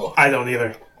that at all. I don't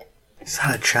either. Is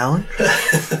that a challenge?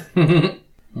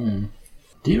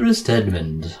 Dearest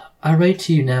Edmund, I write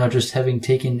to you now just having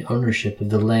taken ownership of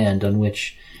the land on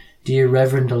which dear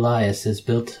Reverend Elias has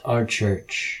built our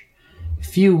church. A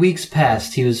few weeks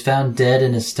past, he was found dead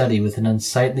in his study with an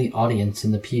unsightly audience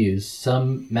in the pews,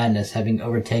 some madness having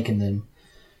overtaken them.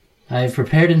 I have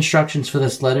prepared instructions for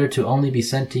this letter to only be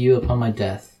sent to you upon my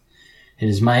death. It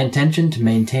is my intention to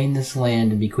maintain this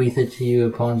land and bequeath it to you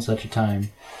upon such a time.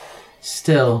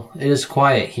 Still, it is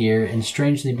quiet here and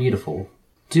strangely beautiful.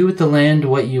 Do with the land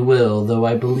what you will, though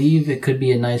I believe it could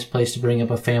be a nice place to bring up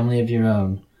a family of your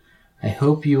own. I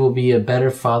hope you will be a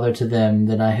better father to them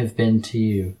than I have been to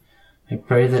you. I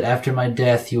pray that after my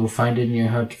death you will find it in your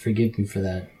heart to forgive me for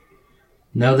that.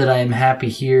 Know that I am happy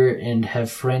here and have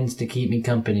friends to keep me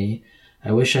company.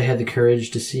 I wish I had the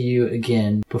courage to see you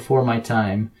again before my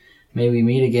time, May we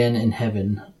meet again in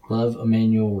heaven. Love,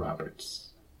 Emmanuel Roberts.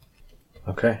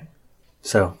 Okay.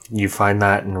 So you find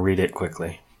that and read it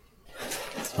quickly.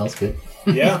 Smells good.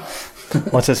 Yeah.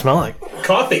 What's it smell like?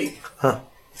 Coffee.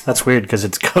 That's weird because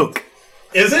it's Coke.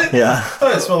 Is it? Yeah. I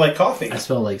thought it smelled like coffee. I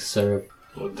smell like syrup.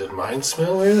 Well, did mine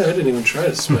smell weird? I didn't even try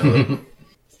to smell it.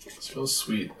 It smells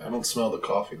sweet. I don't smell the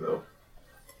coffee, though.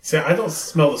 See, I don't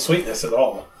smell the sweetness at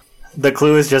all. The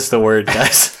clue is just the word,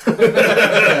 guys.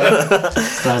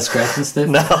 It's not a scratch and sniff?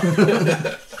 No.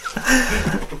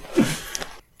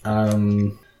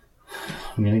 I'm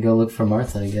gonna go look for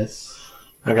Martha, I guess.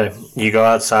 Okay. You go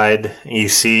outside. You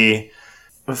see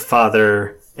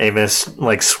Father Amos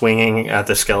like swinging at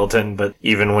the skeleton, but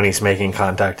even when he's making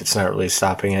contact, it's not really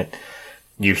stopping it.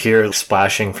 You hear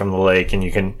splashing from the lake, and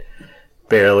you can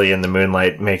barely in the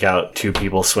moonlight make out two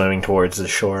people swimming towards the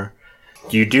shore.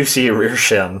 You do see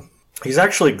Rearshem. He's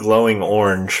actually glowing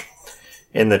orange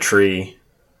in the tree,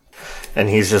 and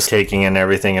he's just taking in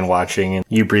everything and watching. And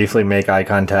you briefly make eye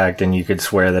contact, and you could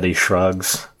swear that he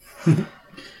shrugs.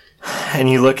 And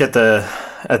you look at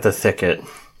the thicket,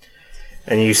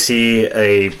 and you see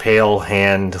a pale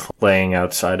hand laying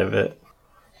outside of it.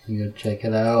 You go check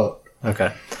it out.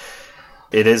 Okay.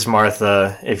 It is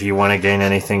Martha. If you want to gain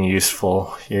anything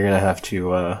useful, you're going to have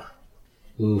to...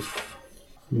 Oof.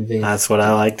 That's what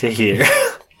I like to hear.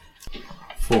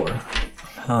 4.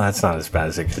 Oh, that's not as bad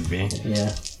as it could be.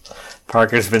 Yeah.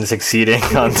 Parker's been succeeding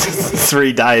on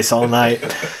 3 dice all night.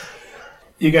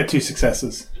 You got 2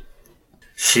 successes.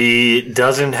 She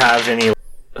doesn't have any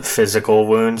physical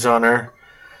wounds on her,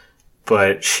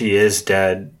 but she is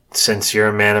dead. Since you're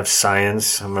a man of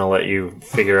science, I'm going to let you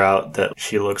figure out that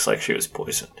she looks like she was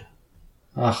poisoned.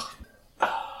 Ugh.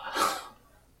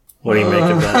 What do you make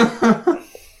of that?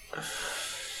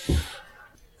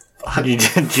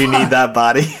 Do you need that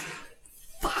body?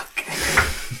 Fuck.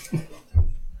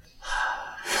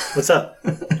 What's up?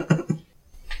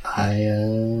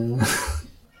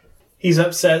 He's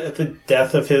upset at the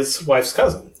death of his wife's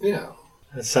cousin. Yeah.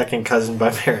 A second cousin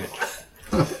by marriage.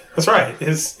 That's right.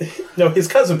 His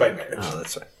cousin by marriage. Oh,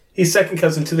 that's right. He's second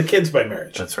cousin to the kids by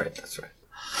marriage. That's right. That's right.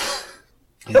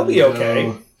 He'll be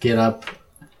okay. Get up.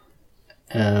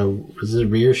 Was it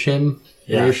Rearshem?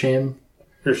 Yeah. Rearshem?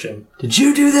 Hershim. Did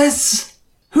you do this?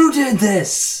 Who did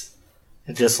this?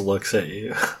 It just looks at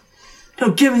you.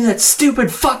 Don't give me that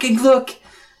stupid fucking look.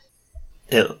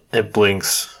 It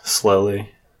blinks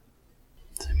slowly.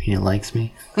 Does it mean it likes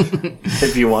me?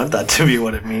 If you want that to be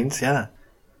what it means, yeah.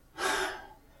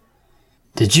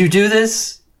 Did you do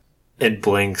this? It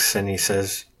blinks and he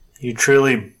says, "You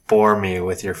truly bore me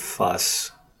with your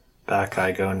fuss. Back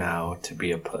I go now to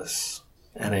be a puss."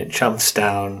 And it jumps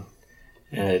down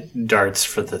and it darts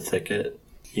for the thicket.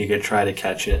 You could try to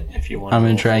catch it if you want. I'm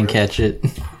gonna try and catch it.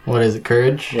 What is it,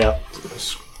 courage? Yep.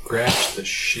 Scratch the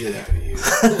shit out of you.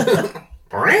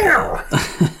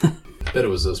 Bet it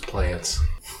was those plants.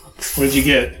 What did you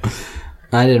get?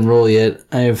 I didn't roll yet.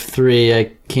 I have 3.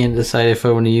 I can't decide if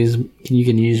I want to use... You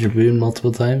can use your boon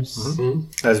multiple times.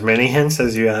 Mm-hmm. As many hints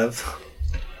as you have.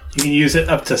 You can use it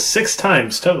up to 6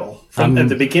 times total from at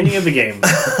the beginning of the game.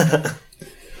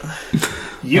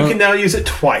 You can now use it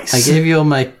twice. I gave you all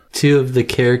my 2 of the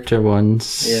character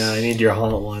ones. Yeah, I need your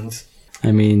haunt ones.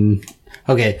 I mean...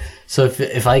 Okay, so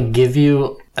if I give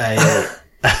you a...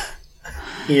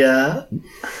 Yeah?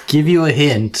 Give you a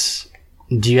hint...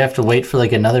 Do you have to wait for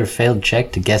like another failed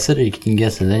check to guess it, or you can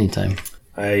guess it anytime?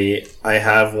 I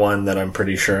have one that I'm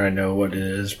pretty sure I know what it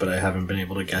is, but I haven't been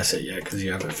able to guess it yet because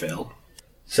you haven't failed.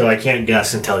 So I can't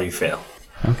guess until you fail.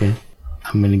 Okay.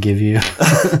 I'm going to give you...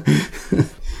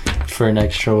 for an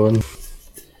extra one.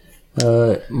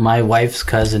 My wife's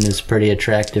cousin is pretty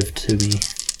attractive to me.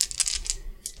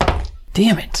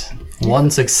 Damn it.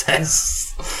 1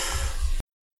 success.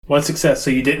 1 success, so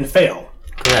you didn't fail.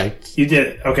 Correct. You did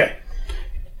it. Okay.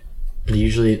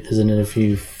 Usually, isn't it if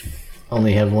you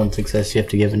only have 1 success, you have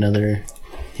to give another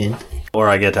hint? Or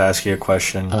I get to ask you a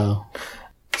question. Oh.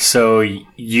 So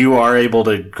you are able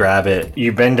to grab it.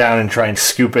 You bend down and try and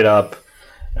scoop it up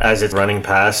as it's running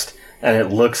past, and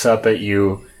it looks up at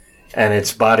you, and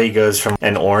its body goes from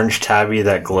an orange tabby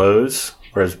that glows,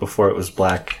 whereas before it was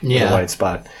black with a white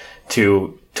spot,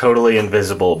 to totally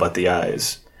invisible but the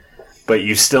eyes. But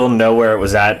you still know where it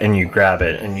was at, and you grab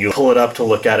it, and you pull it up to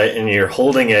look at it, and you're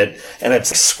holding it, and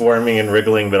it's squirming and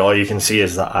wriggling, but all you can see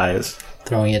is the eyes.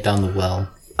 Throwing it down the well.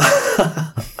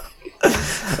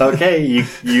 Okay,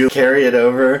 you carry it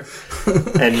over,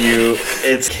 and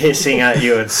it's hissing at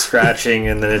you and scratching,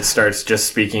 and then it starts just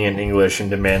speaking in English and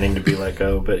demanding to be let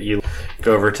go, but you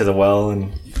go over to the well,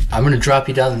 and... I'm gonna drop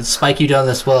you down, spike you down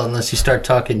this well unless you start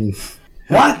talking...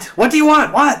 What? What do you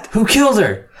want? What? Who killed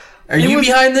her? Are you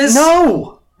behind this?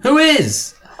 No! Who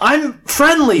is? I'm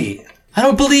friendly! I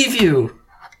don't believe you.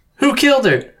 Who killed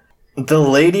her? The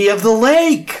Lady of the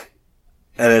Lake!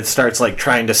 And it starts, like,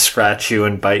 trying to scratch you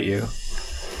and bite you.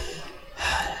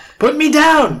 Put me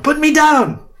down! Put me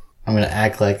down! I'm gonna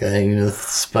act like I'm gonna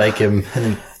spike him and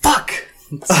then fuck!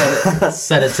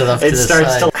 Set it to the It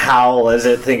starts side. to howl as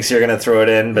it thinks you're going to throw it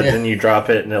in, but then you drop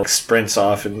it and it sprints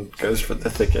off and goes for the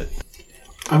thicket.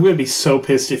 I'm gonna be so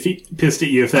pissed at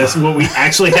you if that's what we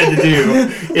actually had to do,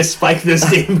 is spike this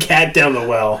damn cat down the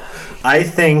well. I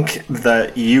think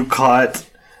that you caught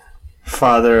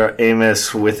Father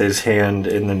Amos with his hand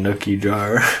in the nookie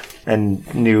jar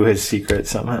and knew his secret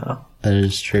somehow. That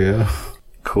is true.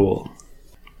 Cool.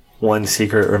 One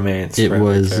secret remains. It for every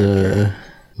was character.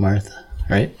 Martha,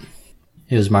 right?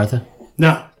 It was Martha.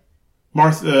 No.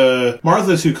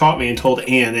 Martha's who caught me and told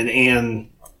Anne, and Anne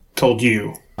told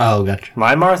you. Oh, gotcha.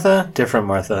 My Martha? Different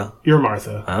Martha. You're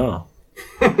Martha. Oh.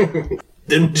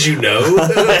 Didn't you know?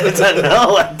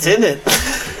 No, I didn't.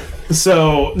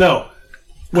 So, no.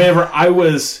 Whenever I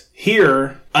was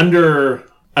here, under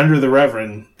the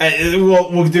Reverend,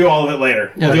 we'll do all of it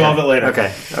later. We'll do all of it later.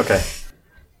 Okay.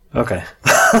 Okay.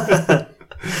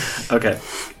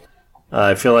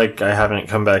 I feel like I haven't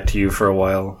come back to you for a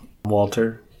while,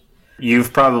 Walter.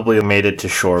 You've probably made it to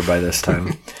shore by this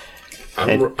time.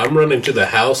 I'm running to the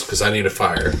house because I need a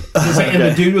fire. And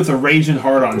the dude with a raging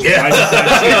heart on.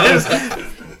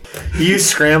 You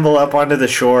scramble up onto the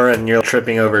shore and you're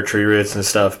tripping over tree roots and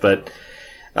stuff, but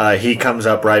he comes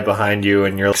up right behind you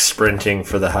and you're sprinting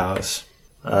for the house.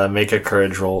 Make a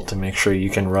courage roll to make sure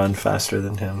you can run faster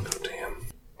than him. Oh, damn.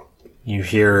 You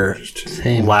hear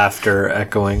Same. laughter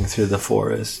echoing through the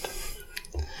forest.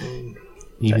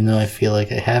 Even though I feel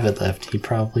like I have it left, he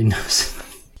probably knows.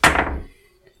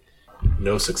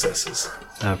 No successes.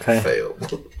 Okay.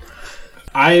 Failed.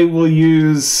 I will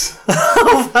use...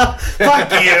 Fuck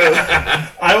you!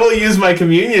 I will use my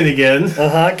communion again.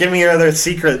 Give me your other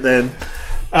secret then.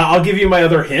 I'll give you my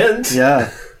other hint.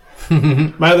 Yeah.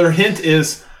 My other hint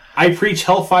is I preach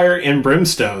hellfire and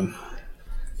brimstone.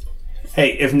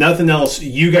 Hey, if nothing else,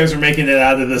 you guys are making it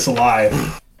out of this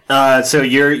alive. So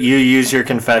you use your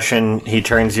confession. He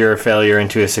turns your failure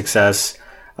into a success.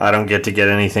 I don't get to get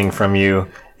anything from you,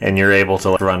 and you're able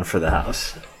to run for the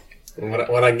house.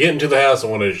 When I get into the house, I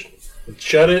want to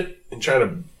shut it and try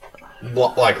to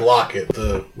lock it,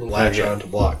 the latch on to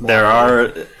block. There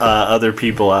are other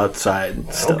people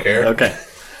outside still. don't care. Okay.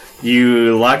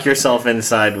 You lock yourself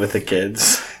inside with the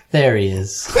kids. There he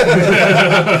is.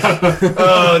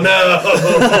 Oh no!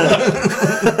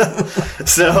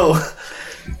 So,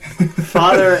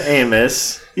 Father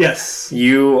Amos, Yes.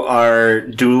 you are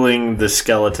dueling the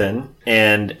skeleton,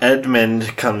 and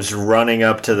Edmund comes running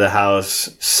up to the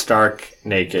house, stark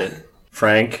naked.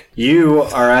 Frank, you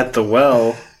are at the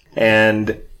well,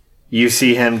 and you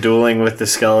see him dueling with the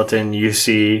skeleton. You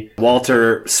see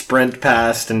Walter sprint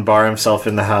past and bar himself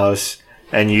in the house,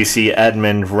 and you see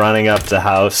Edmund running up the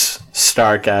house,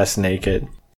 stark-ass naked.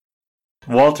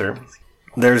 Walter,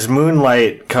 there's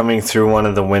moonlight coming through one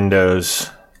of the windows,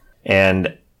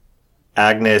 and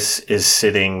Agnes is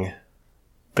sitting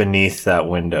beneath that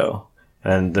window.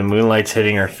 And the moonlight's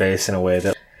hitting her face in a way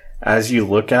that, as you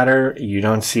look at her, you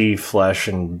don't see flesh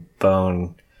and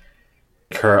bone.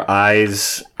 Her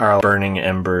eyes are burning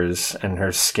embers, and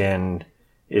her skin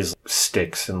is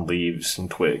sticks and leaves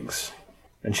and twigs.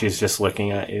 And she's just looking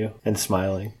at you and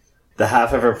smiling. The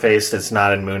half of her face that's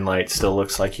not in moonlight still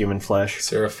looks like human flesh. Is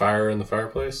there a fire in the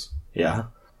fireplace? Yeah.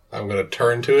 I'm going to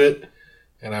turn to it,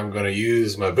 and I'm going to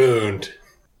use my boon,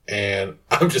 and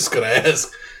I'm just going to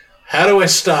ask, how do I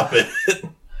stop it?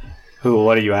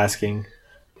 What are you asking?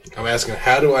 I'm asking,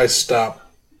 how do I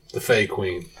stop the Fey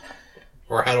Queen?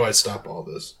 Or how do I stop all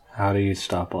this? How do you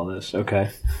stop all this? Okay.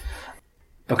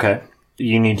 Okay.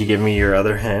 You need to give me your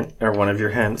other hint, or one of your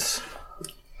hints.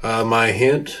 My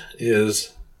hint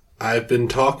is, I've been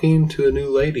talking to a new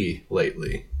lady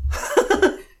lately.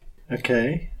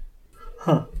 Okay.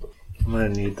 Huh. I'm gonna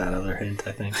need that other hint,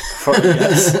 I think. Before I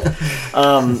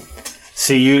guess.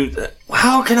 So you...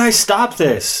 How can I stop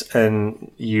this?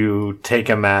 And you take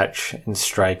a match and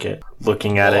strike it,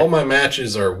 looking at All it. my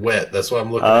matches are wet. That's why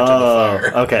I'm looking into the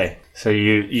fire. Okay. So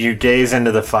you gaze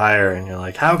into the fire and you're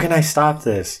like, how can I stop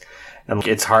this? And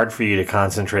it's hard for you to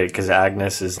concentrate because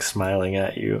Agnes is smiling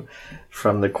at you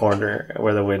from the corner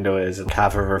where the window is, and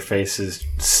half of her face is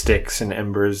sticks and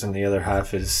embers and the other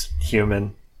half is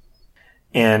human.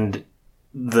 And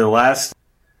the last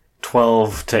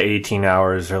 12 to 18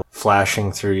 hours are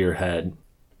flashing through your head,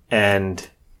 and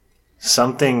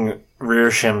something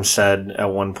Rearshim said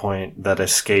at one point that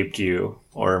escaped you,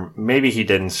 or maybe he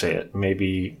didn't say it.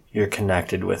 Maybe you're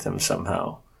connected with him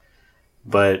somehow.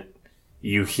 But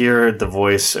you hear the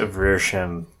voice of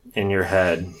Rearshim in your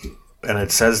head, and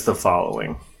it says the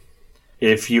following.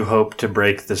 If you hope to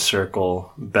break the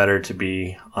circle, better to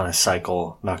be on a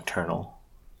cycle nocturnal.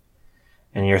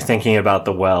 And you're thinking about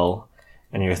the well,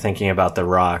 and you're thinking about the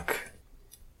rock.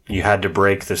 You had to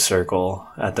break the circle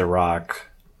at the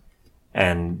rock,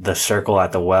 and the circle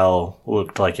at the well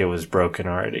looked like it was broken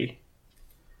already.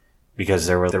 Because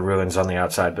there were the ruins on the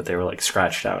outside, but they were like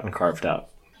scratched out and carved out.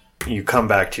 You come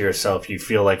back to yourself, you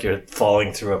feel like you're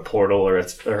falling through a portal or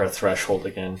a threshold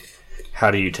again.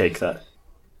 How do you take that?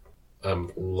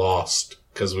 I'm lost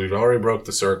because we've already broke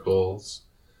the circles.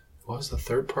 What was the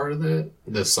third part of that?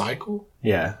 The cycle?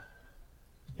 Yeah.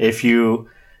 If you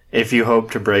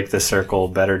hope to break the circle,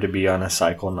 better to be on a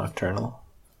cycle nocturnal.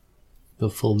 The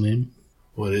full moon.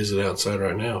 What is it outside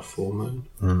right now? Full moon?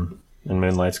 And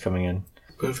moonlight's coming in.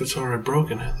 But if it's already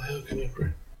broken, how the hell can it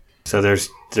break? So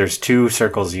there's 2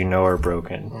 circles you know are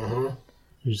broken. Mm-hmm.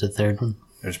 There's a third one.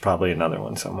 There's probably another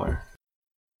one somewhere.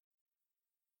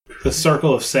 The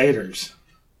Circle of Satyrs.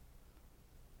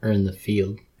 Or in the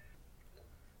field.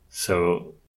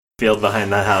 So, field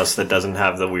behind the house that doesn't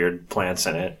have the weird plants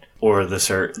in it, or the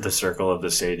circle of the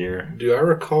satyr. Do I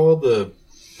recall the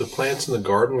plants in the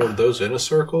garden? Were those in a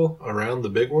circle around the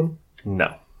big one?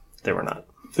 No, they were not.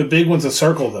 The big one's a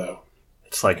circle, though.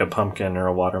 It's like a pumpkin or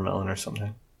a watermelon or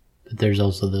something. But there's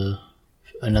also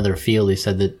another field he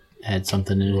said that had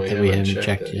something in it that we haven't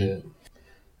checked yet.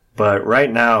 But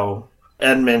right now,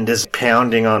 Edmund is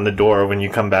pounding on the door when you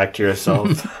come back to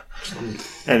yourself.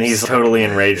 And he's totally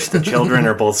enraged. The children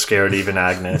are both scared, even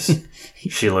Agnes.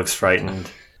 She looks frightened.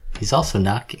 He's also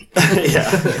knocking. Yeah.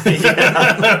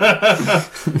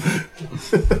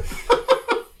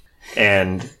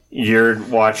 And you're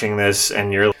watching this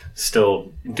and you're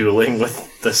still dueling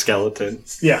with the skeleton.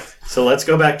 Yeah. So let's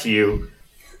go back to you.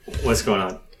 What's going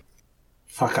on?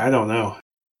 Fuck, I don't know.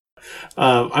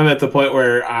 I'm at the point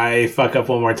where I fuck up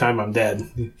one more time, I'm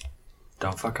dead.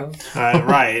 Don't fuck up.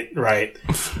 Right.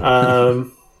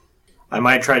 I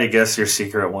might try to guess your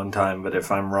secret one time, but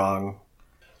if I'm wrong...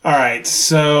 Alright,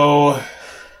 so...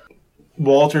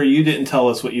 Walter, you didn't tell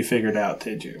us what you figured out,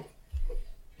 did you?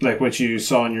 Like what you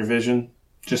saw in your vision?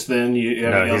 Just then? You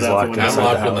No, yelled he's out locked the window? I'm inside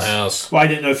locked the in the house. house. Well, I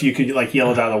didn't know if you could like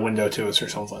yell it out a window to us or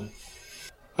something.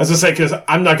 I was going to say, because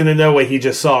I'm not going to know what he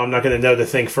just saw. I'm not going to know to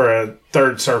think for a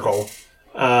third circle.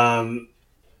 I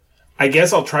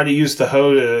guess I'll try to use the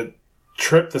hoe to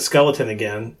trip the skeleton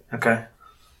again. Okay.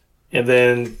 And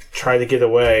then try to get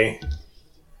away.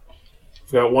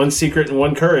 We've got 1 secret and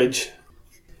 1 courage.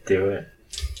 Do it.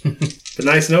 But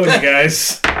nice knowing you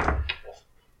guys.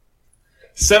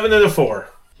 7 and a 4.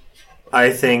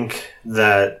 I think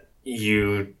that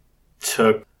you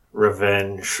took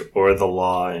revenge or the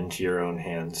law into your own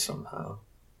hands somehow.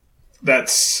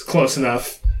 That's close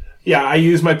enough. Yeah, I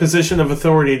use my position of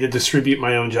authority to distribute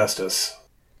my own justice.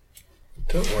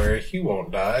 Don't worry, he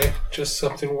won't die. Just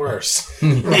something worse.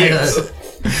 Yes.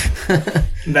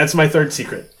 That's my 3rd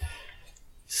secret.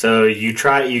 So you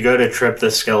go to trip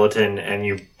the skeleton and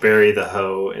you bury the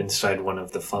hoe inside one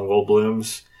of the fungal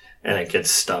blooms and it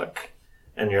gets stuck.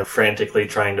 And you're frantically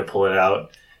trying to pull it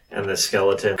out and the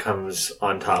skeleton comes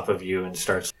on top of you and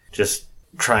starts just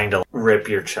trying to rip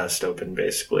your chest open,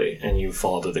 basically, and you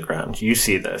fall to the ground. You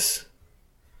see this.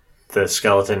 The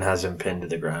skeleton has him pinned to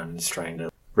the ground and is trying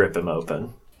to rip him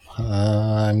open.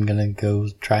 I'm gonna go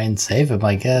try and save him,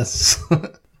 I guess.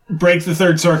 Break the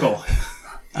 3rd circle.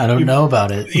 I don't know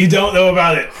about it. You don't know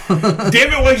about it.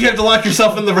 Damn it, why'd you have to lock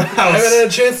yourself in the I haven't house? had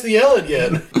a chance to yell it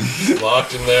yet.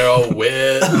 Locked in there all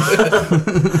wet.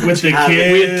 With the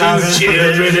kids. 2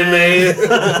 children in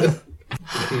there.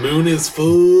 Moon is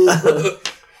full.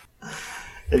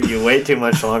 If you wait too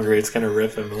much longer, it's going to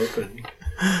rip him open.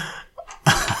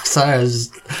 Sorry, I was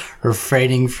just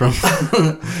refraining from...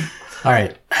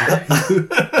 Alright.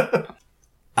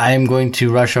 I am going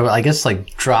to rush over, I guess,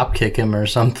 like, drop kick him or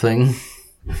something.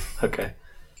 Okay.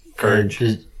 Courage.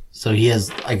 So he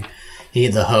has, like...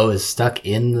 the hoe is stuck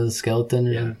in the skeleton?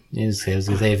 Or Yeah. I was going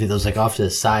to say, if it was, like, off to the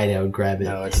side, I would grab it.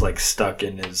 No, it's like stuck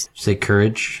in his... Say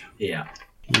courage. Yeah.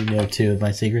 You know 2 of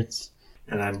my secrets.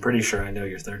 And I'm pretty sure I know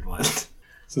your 3rd one.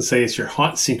 So say it's your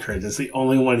haunt secret. It's the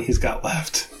only one he's got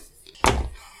left.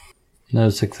 No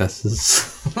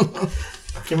successes.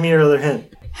 Give me your other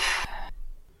hint.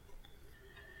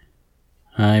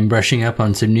 I'm brushing up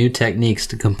on some new techniques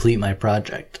to complete my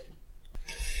project.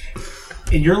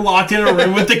 And you're locked in a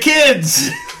room with the kids.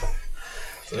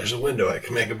 There's a window I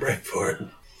can make a break for it.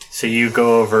 So you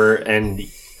go over and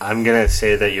I'm gonna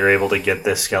say that you're able to get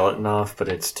this skeleton off, but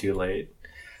it's too late.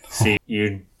 See,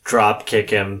 you drop kick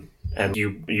him, and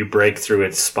you break through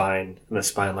its spine, and the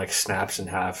spine like snaps in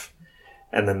half,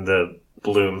 and then the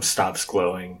bloom stops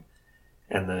glowing,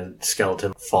 and the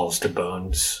skeleton falls to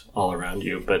bones all around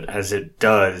you. But as it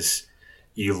does,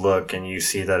 you look and you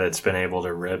see that it's been able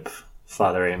to rip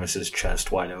Father Amos's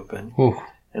chest wide open, Ooh.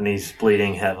 and he's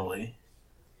bleeding heavily.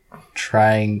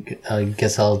 Trying, I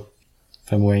guess I'll,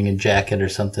 if I'm wearing a jacket or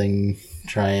something,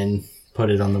 try and put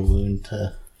it on the wound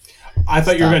to... I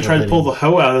thought you were going to try to pull the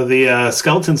hoe out of the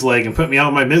skeleton's leg and put me out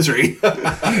of my misery. Is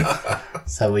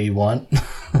that what you want?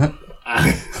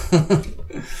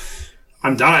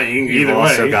 I'm dying You've either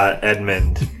also way. got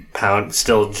Edmund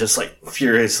still just like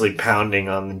furiously pounding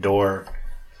on the door.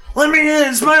 Let me in!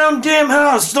 It's my own damn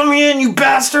house! Let me in, you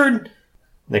bastard!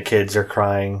 The kids are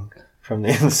crying from the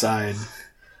inside.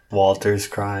 Walter's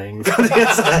crying from the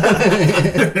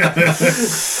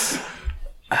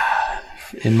inside.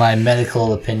 In my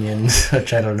medical opinion,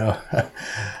 which I don't know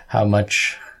how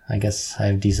much, I guess I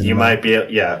have decent You amount. might be,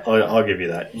 yeah, I'll give you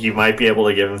that. You might be able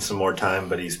to give him some more time,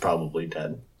 but he's probably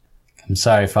dead. I'm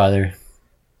sorry, Father.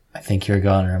 I think you're a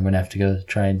goner. I'm going to have to go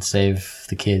try and save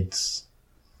the kids.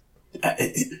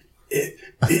 I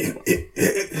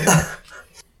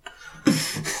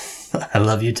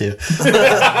love you too.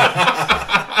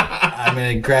 I'm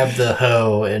going to grab the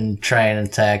hoe and try and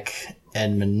attack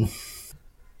Edmund.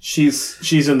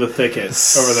 She's in the thicket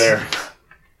over there.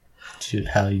 Shoot,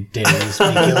 how dare you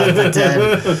speak ill of the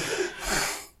dead?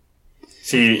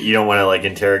 So you don't want to like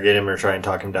interrogate him or try and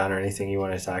talk him down or anything? You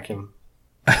want to attack him?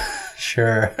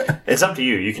 Sure. It's up to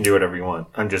you. You can do whatever you want.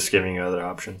 I'm just giving you other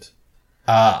options.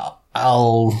 I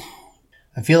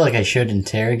feel like I should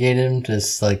interrogate him,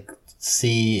 just like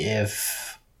see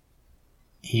if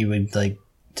he would like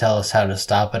tell us how to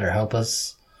stop it or help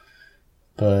us.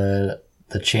 But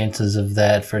the chances of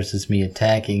that versus me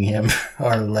attacking him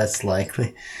are less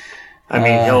likely. I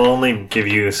mean, he'll only give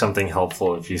you something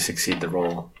helpful if you succeed the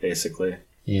roll, basically.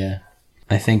 Yeah.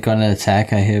 I think on an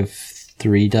attack I have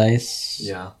 3 dice.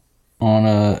 Yeah. On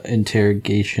a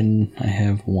interrogation I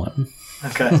have 1.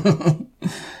 Okay.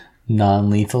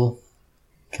 Non-lethal.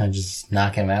 Can I just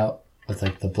knock him out with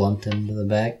like the blunt end to the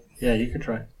back? Yeah, you could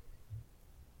try.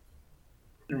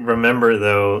 Remember,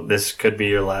 though, this could be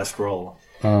your last roll.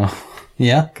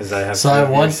 Yeah. Because I have. So I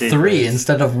want 3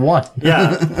 instead of 1.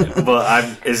 Yeah,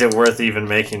 but is it worth even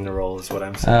making the roll? Is what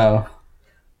I'm saying. Oh.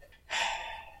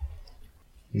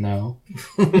 No.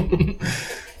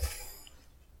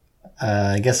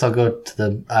 I guess I'll go to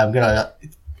the... I'm gonna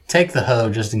take the hoe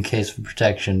just in case for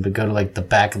protection, but go to like the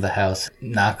back of the house,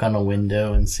 knock on a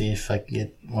window and see if I can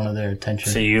get one of their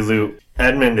attention. So you loot.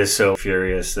 Edmund is so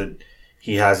furious that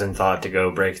he hasn't thought to go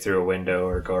break through a window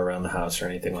or go around the house or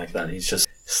anything like that. He's just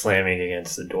slamming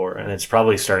against the door, and it's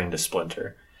probably starting to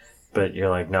splinter. But you're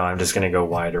like, no, I'm just going to go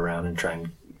wide around and try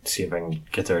and see if I can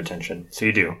get their attention. So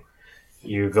you do.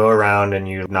 You go around and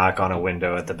you knock on a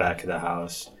window at the back of the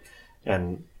house,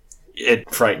 and it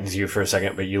frightens you for a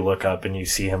second, but you look up and you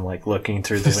see him like looking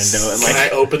through the window. And Can I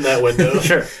like, open that window?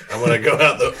 Sure. I'm gonna go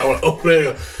out. I want to open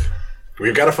it.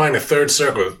 We've got to find a third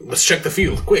circle. Let's check the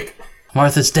field, quick.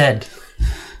 Martha's dead.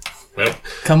 Well,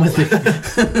 Come with me.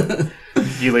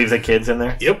 you leave the kids in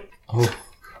there? yep.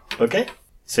 Okay.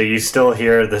 So you still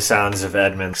hear the sounds of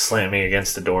Edmund slamming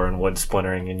against the door and wood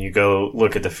splintering, and you go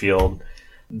look at the field.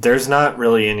 There's not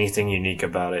really anything unique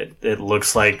about it. It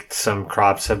looks like some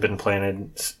crops have been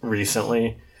planted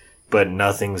recently, but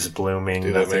nothing's blooming.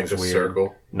 Do that make nothing's a weird.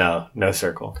 circle? No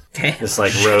circle. Just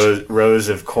like rows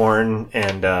of corn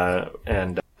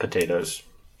and potatoes.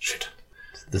 Shit.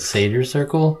 The Seder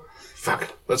circle?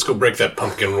 Fuck. Let's go break that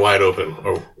pumpkin wide open,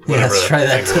 or whatever let's try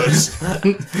that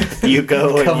thing was. You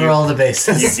go and Cover all the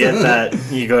bases. you get that.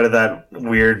 You go to that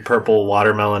weird purple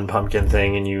watermelon pumpkin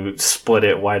thing, and you split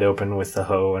it wide open with the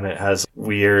hoe, and it has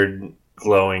weird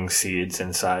glowing seeds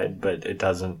inside, but it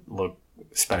doesn't look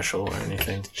special or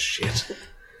anything. Shit.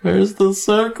 Where's the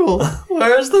circle?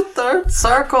 Where's the third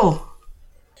circle?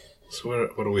 So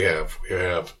what do we have? We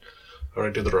have. All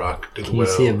right, do the rock. Do the Can you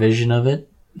well. see a vision of it?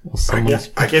 Will someone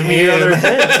Give me another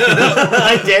hint.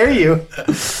 I dare you.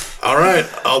 All right,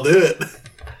 I'll do it.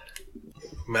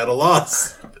 I'm at a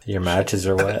loss. Your matches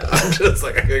are wet. I'm just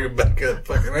like, I gotta get back in the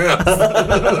fucking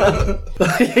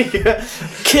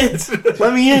house. Kids,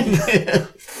 let me in.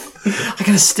 I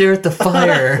gotta stare at the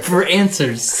fire for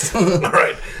answers. All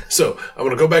right, so I'm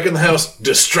gonna go back in the house,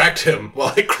 distract him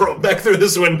while I crawl back through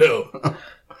this window.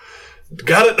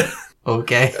 Got it?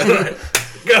 Okay. All right,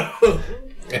 go.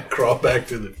 And crawl back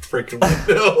through the freaking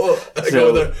window. I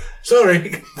go there.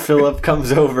 Sorry. Philip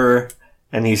comes over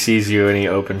And he sees you and he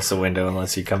opens the window and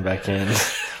lets you come back in.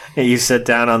 And you sit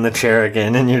down on the chair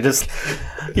again and you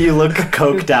look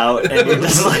coked out and you're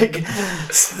just like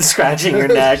scratching your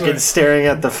neck and staring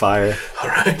at the fire. All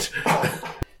right.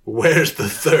 Where's the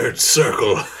third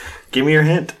circle? Give me your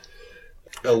hint.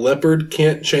 A leopard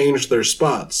can't change their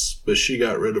spots, but she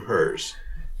got rid of hers.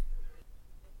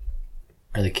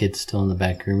 Are the kids still in the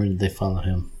back room, or did they follow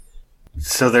him?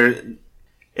 So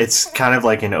it's kind of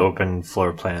like an open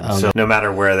floor plan. So no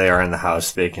matter where they are in the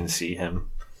house, they can see him.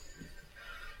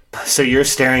 So you're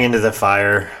staring into the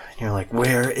fire. You're like,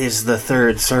 where is the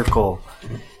third circle?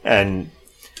 And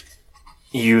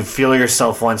you feel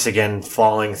yourself once again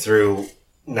falling through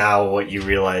now what you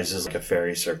realize is like a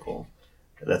fairy circle.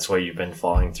 That's what you've been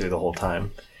falling through the whole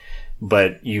time.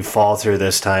 But you fall through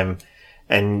this time,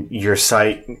 and your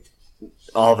sight,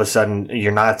 all of a sudden,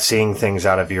 you're not seeing things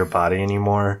out of your body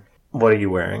anymore. What are you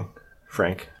wearing,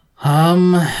 Frank?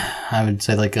 I would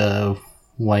say like a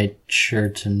white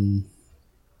shirt and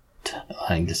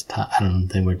I guess I don't know,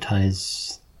 they wear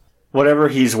ties. Whatever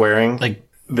he's wearing, Like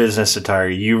business attire.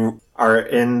 You are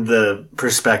in the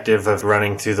perspective of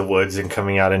running through the woods and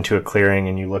coming out into a clearing,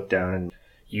 and you look down and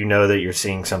you know that you're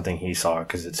seeing something he saw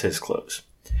because it's his clothes.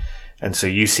 And so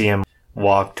you see him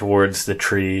walk towards the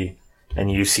tree,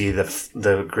 and you see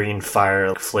the green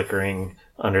fire flickering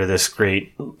under this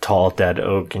great tall dead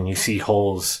oak, and you see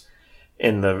holes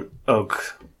in the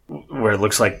oak where it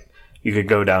looks like you could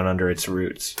go down under its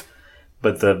roots.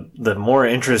 But the more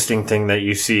interesting thing that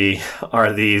you see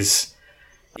are these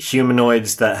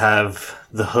humanoids that have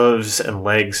the hooves and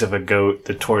legs of a goat,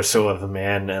 the torso of a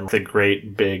man, and the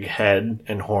great big head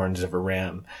and horns of a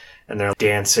ram. And they're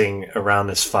dancing around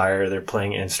this fire. They're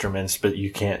playing instruments, but he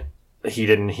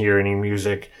didn't hear any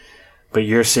music. But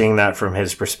you're seeing that from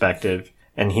his perspective.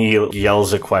 And he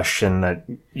yells a question that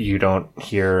you don't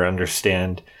hear or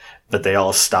understand. But they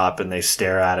all stop and they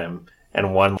stare at him.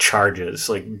 And one charges,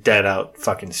 like dead out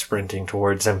fucking sprinting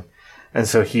towards him. And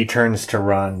so he turns to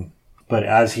run. But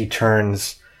as he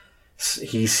turns,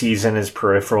 he sees in his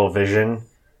peripheral vision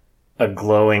a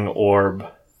glowing orb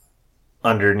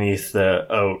underneath the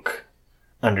oak,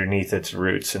 underneath its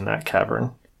roots in that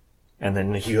cavern. And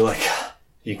then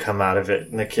you come out of it,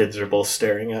 and the kids are both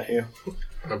staring at you.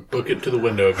 I book it to the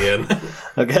window again.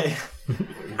 Okay.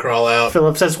 Crawl out.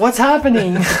 Philip says, "What's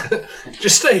happening?"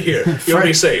 Just stay here. You'll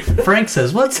be safe. Frank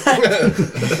says, "What's that?"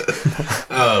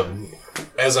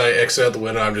 As I exit out the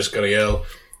window, I'm just going to yell,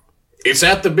 "It's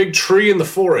at the big tree in the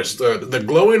forest, the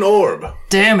glowing orb.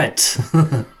 Damn it!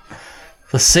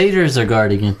 The satyrs are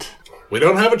guarding it. We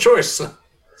don't have a choice."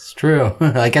 It's true.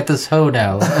 I got this hoe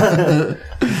now.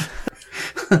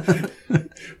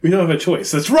 We don't have a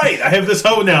choice. That's right. I have this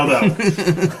hoe now, though.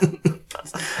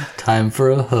 Time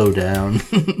for a hoedown.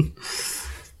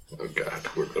 Oh, God,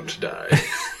 we're going to die.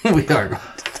 We are.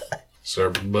 So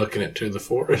we're booking it to the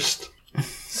forest.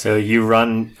 So you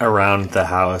run around the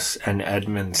house, and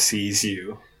Edmund sees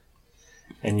you.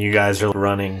 And you guys are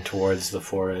running towards the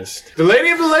forest. The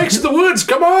Lady of the Lakes of the Woods,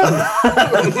 come on!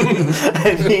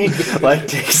 And he,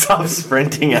 takes off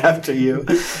sprinting after you.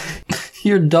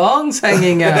 Your dong's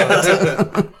hanging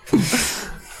out.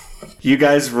 You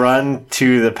guys run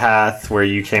to the path where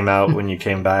you came out when you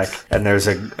came back, and there's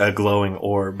a glowing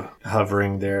orb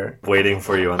hovering there, waiting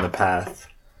for you on the path.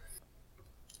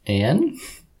 And?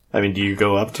 I mean, do you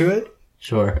go up to it?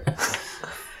 Sure.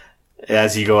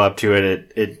 As you go up to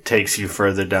it, it takes you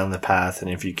further down the path,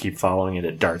 and if you keep following it,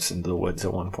 it darts into the woods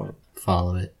at one point.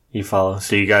 Follow it. You follow.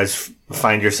 So you guys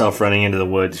find yourself running into the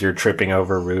woods. You're tripping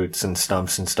over roots and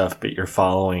stumps and stuff, but you're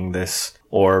following this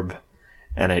orb,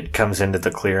 and it comes into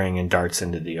the clearing and darts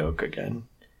into the oak again.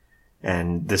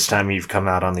 And this time you've come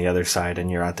out on the other side,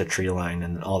 and you're at the tree line,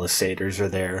 and all the satyrs are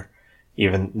there.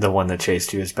 Even the one that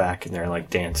chased you is back, and they're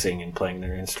dancing and playing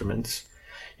their instruments.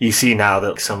 You see now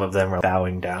that some of them are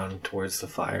bowing down towards the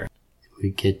fire.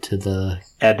 We get to the...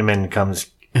 Edmund comes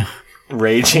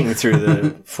raging through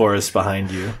the forest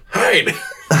behind you. Hide!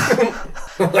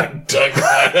 I duck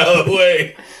out of the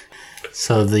way.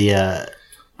 So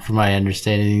from my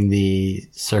understanding, the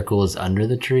circle is under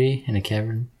the tree in a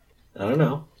cavern? I don't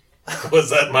know.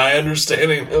 Was that my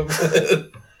understanding of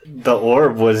it? The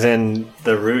orb was in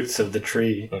the roots of the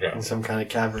tree. Okay. In some kind of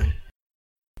cavern.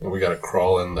 We gotta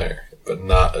crawl in there, but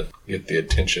not get the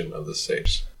attention of the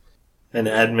satyrs. And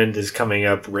Edmund is coming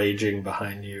up, raging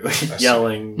behind you,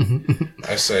 yelling.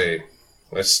 I say,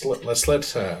 let's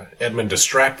let Edmund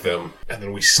distract them, and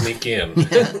then we sneak in.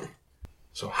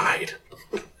 So hide.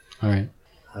 All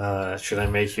right. Should I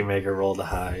make you make a roll to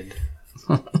hide?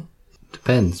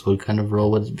 Depends. What kind of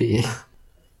roll would it be?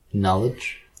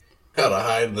 Knowledge? How to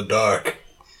hide in the dark.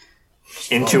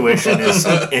 Intuition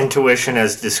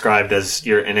is described as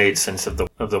your innate sense of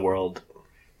the world.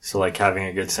 So like having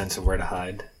a good sense of where to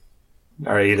hide.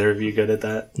 Are either of you good at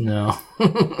that? No.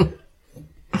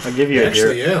 I'll give you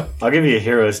I'll give you a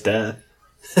hero's death.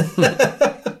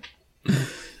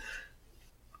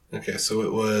 Okay, so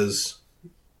it was.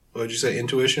 What did you say?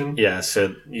 Intuition? Yeah,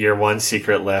 so your one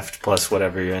secret left plus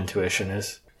whatever your intuition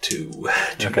is. 2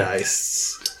 Okay.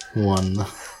 dice. 1.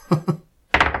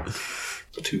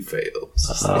 2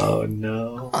 fails. Oh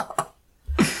no.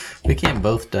 We can't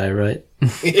both die, right?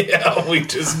 Yeah, we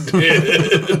just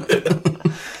did.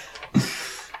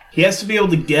 He has to be able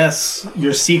to guess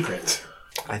your secret.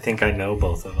 I think I know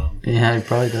both of them. Yeah, he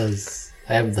probably does.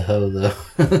 I have the hoe, though.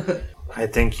 I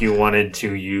think you wanted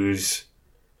to use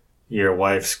your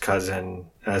wife's cousin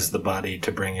as the body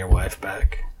to bring your wife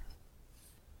back.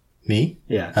 Me?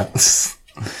 Yeah.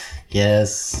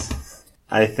 Yes.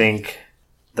 I think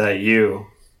that you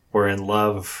were in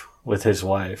love with his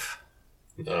wife.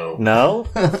 No. No?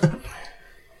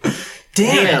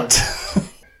 Damn it!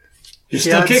 You're She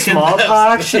still had kicking.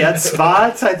 smallpox, she had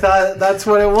spots. I thought that's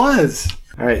what it was.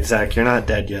 Alright, Zach, you're not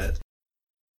dead yet.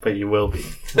 But you will be.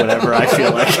 Whenever I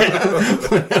feel like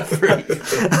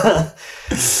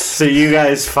it. So you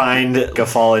guys find a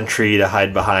fallen tree to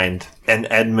hide behind, and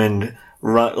Edmund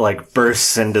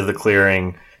bursts into the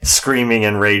clearing, screaming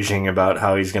and raging about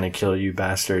how he's going to kill you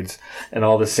bastards. And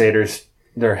all the satyrs,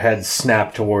 their heads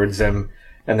snap towards him,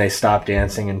 and they stop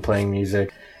dancing and playing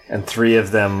music. And 3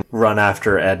 of them run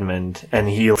after Edmund, and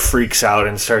he freaks out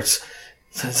and starts...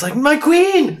 So it's like, my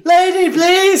queen! Lady,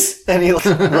 please! And he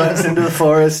runs into the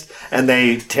forest, and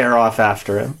they tear off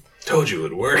after him. Told you it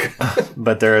would work.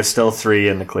 But there are still 3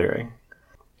 in the clearing.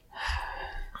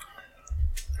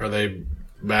 Are they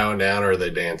bowing down or are they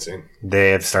dancing?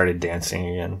 They have started dancing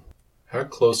again. How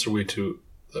close are we to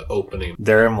the opening?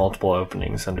 There are multiple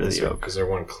openings under the oak. Is there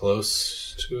one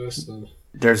close to us?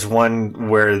 There's one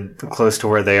where close to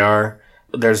where they are.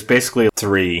 There's basically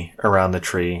 3 around the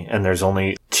tree, and there's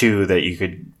only 2 that you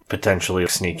could potentially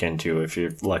sneak into if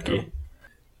you're lucky.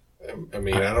 I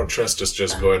mean, I don't trust us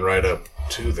just going right up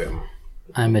to them.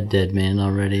 I'm a dead man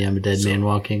already. I'm a dead man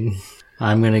walking.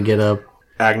 I'm gonna get up.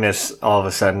 Agnes all of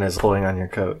a sudden is pulling on your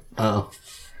coat. Oh.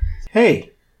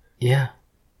 Hey, Yeah.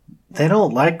 they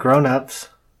don't like grown-ups.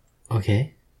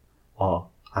 Okay.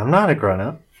 Well, I'm not a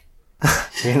grown-up.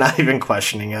 You're not even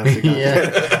questioning after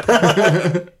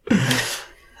Yeah.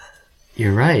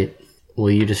 You're right.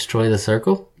 Will you destroy the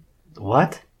circle?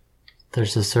 What?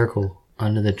 There's a circle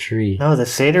under the tree. No, the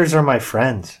satyrs are my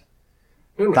friends.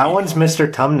 That one's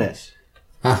Mr. Tumnus.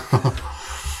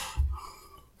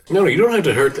 No, you don't have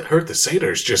to hurt the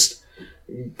satyrs. Just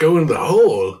go in the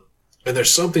hole, and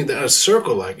there's something that a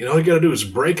circle like. All you gotta do is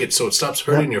break it so it stops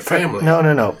hurting your family.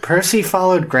 No. Percy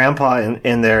followed Grandpa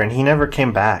in there, and he never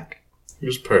came back.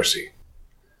 Who's Percy?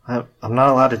 I'm not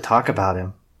allowed to talk about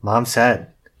him. Mom said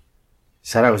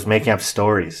I was making up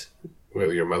stories.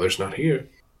 Well, your mother's not here.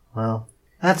 Well,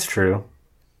 that's true.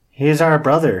 He is our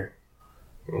brother.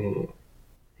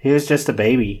 He was just a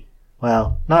baby.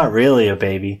 Well, not really a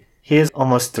baby. He is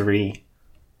almost 3.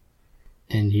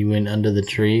 And you went under the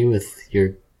tree with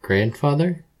your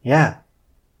grandfather? Yeah.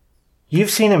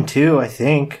 You've seen him too, I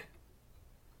think.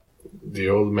 The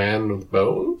old man with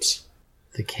bones?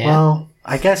 The cat? Well,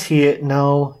 I guess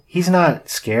he's not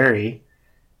scary.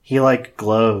 He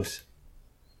glows.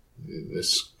 The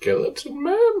skeleton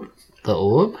man? The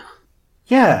orb?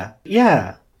 Yeah.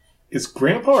 Is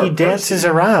Grandpa or He dances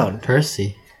around.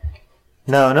 Percy.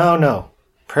 No.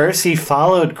 Percy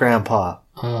followed Grandpa.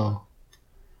 Oh.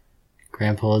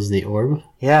 Grandpa is the orb?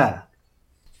 Yeah.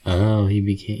 Oh, he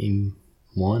became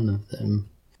one of them.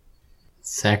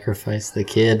 Sacrifice the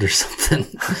kid or something.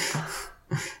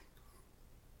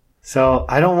 So,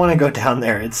 I don't want to go down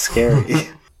there. It's scary.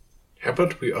 How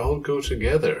about we all go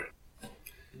together?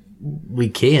 We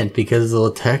can't because they'll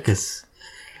attack us.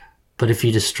 But if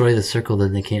you destroy the circle,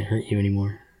 then they can't hurt you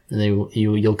anymore. And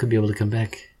you'll be able to come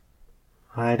back.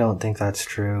 I don't think that's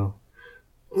true.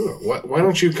 Why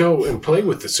don't you go and play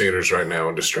with the satyrs right now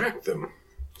and distract them?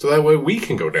 So that way we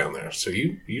can go down there. So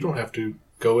you don't have to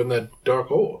go in that dark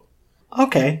hole.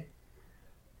 Okay.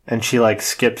 And she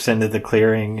skips into the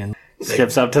clearing and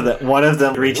skips up to one of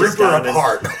them reaches Rip her down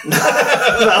apart.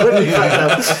 That would be fucked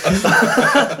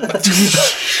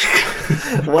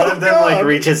up. One of them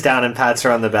reaches down and pats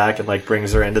her on the back and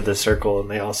brings her into the circle, and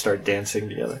they all start dancing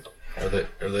together. Are they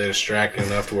distracting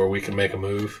enough to where we can make a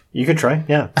move? You could try,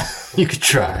 yeah. You could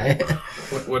try.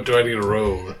 What do I need to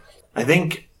roll? I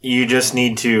think you just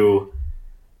need to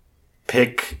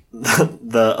pick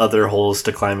the other holes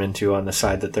to climb into on the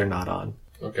side that they're not on.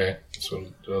 Okay, that's what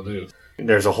I'll do.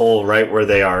 There's a hole right where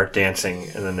they are dancing,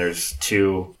 and then there's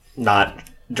two not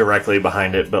directly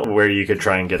behind it, but where you could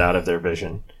try and get out of their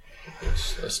vision.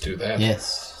 Let's do that.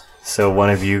 Yes. So one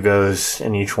of you goes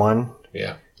in each one.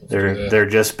 Yeah. They're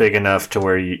just big enough to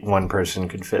where one person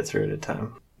could fit through at a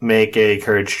time. Make a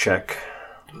courage check.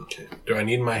 Okay. Do I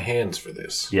need my hands for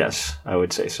this? Yes, I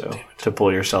would say so. To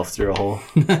pull yourself through a hole.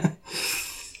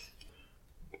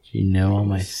 You know all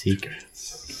my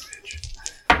secrets.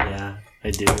 Yeah,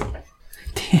 I do.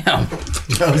 Damn.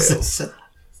 Moses.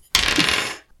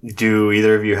 Do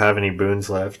either of you have any boons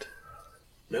left?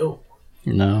 No.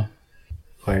 No.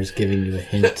 Requires giving you a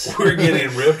hint. We're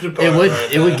getting ripped apart.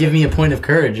 It would give me a point of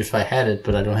courage if I had it,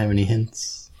 but I don't have any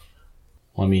hints.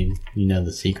 Well, I mean, you know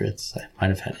the secrets. I might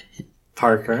have had a hint.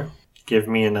 Parker, give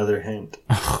me another hint.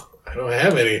 I don't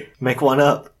have any. Make one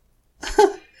up.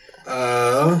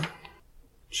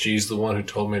 She's the one who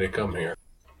told me to come here.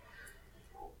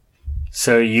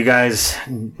 So you guys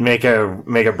make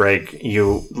a break.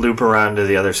 You loop around to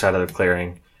the other side of the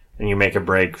clearing, and you make a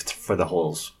break for the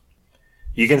holes.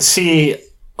 You can see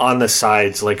on the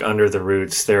sides, like under the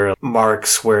roots, there are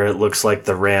marks where it looks like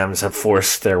the rams have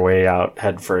forced their way out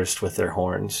head first with their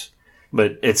horns.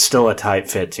 But it's still a tight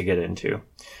fit to get into.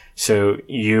 So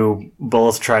you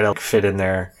both try to fit in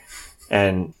there,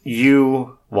 and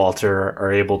you, Walter,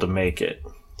 are able to make it.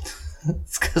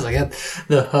 It's because I got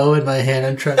the hoe in my hand.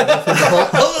 I'm trying to fit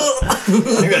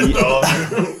the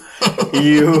hole.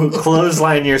 You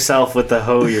clothesline yourself with the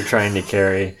hoe you're trying to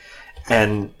carry,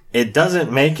 and it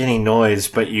doesn't make any noise,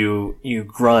 but you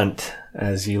grunt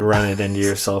as you run it into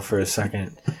yourself for a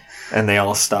second, and they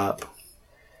all stop.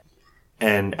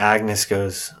 And Agnes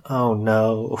goes, "Oh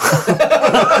no."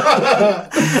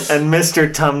 And Mr.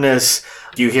 Tumnus,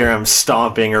 you hear him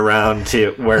stomping around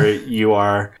to where you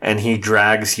are, and he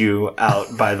drags you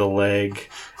out by the leg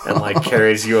and like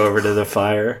carries you over to the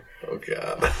fire. Oh,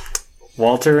 God.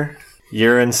 Walter,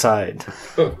 you're inside.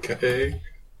 Okay.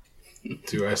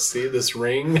 Do I see this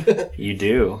ring? You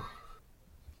do.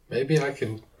 Maybe I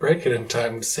can break it in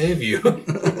time to save you.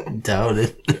 Doubt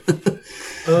it.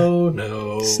 Oh,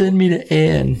 no. Send me to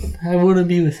Anne. I want to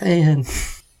be with Anne.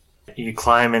 You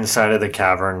climb inside of the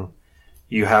cavern.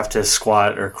 You have to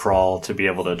squat or crawl to be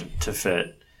able to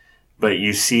fit. But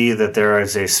you see that there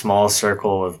is a small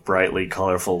circle of brightly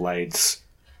colorful lights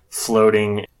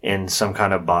floating in some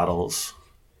kind of bottles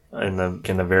in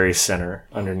the very center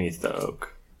underneath the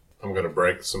oak. I'm going to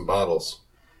break some bottles.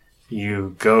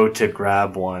 You go to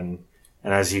grab one,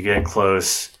 and as you get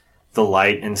close, the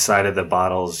light inside of the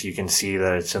bottles, you can see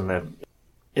that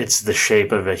it's the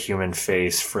shape of a human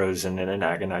face frozen in an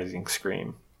agonizing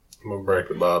scream. I'm going to break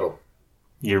the bottle.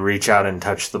 You reach out and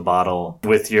touch the bottle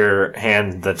with your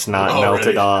hand that's not Already.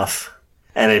 melted off,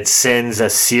 and it sends a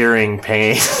searing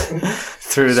pain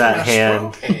through that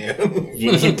hand.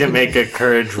 You need to make a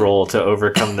courage roll to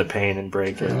overcome the pain and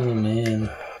break it. Oh, man.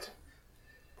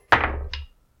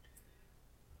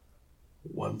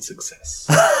 One success.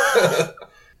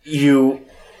 You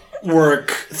work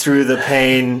through the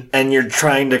pain, and you're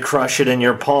trying to crush it in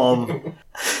your palm,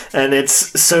 and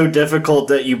it's so difficult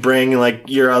that you bring like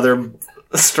your other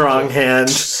strong hand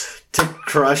to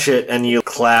crush it, and you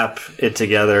clap it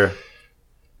together,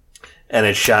 and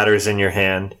it shatters in your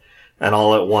hand, and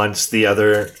all at once the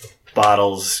other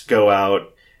bottles go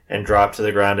out and drop to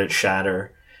the ground and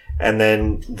shatter, and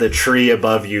then the tree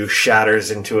above you shatters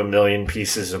into a million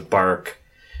pieces of bark,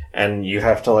 and you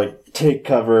have to like take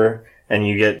cover, and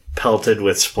you get pelted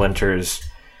with splinters,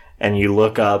 and you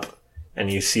look up and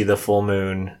you see the full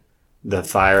moon. The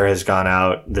fire has gone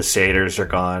out, the satyrs are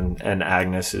gone, and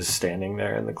Agnes is standing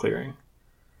there in the clearing.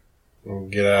 We'll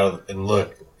get out and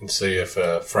look and see if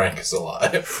Frank is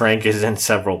alive. Frank is in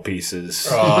several pieces,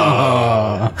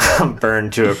 Oh,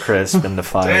 burned to a crisp in the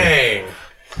fire. dang.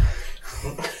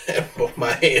 Both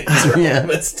my hands are Yeah. all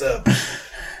messed up.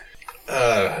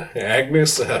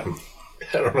 Agnes, I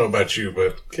don't know about you,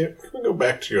 but can we go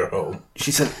back to your home?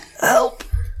 She said, "Help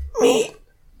me."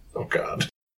 Oh, God.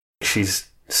 She's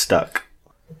stuck.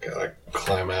 Gotta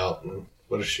climb out, and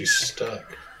what if she's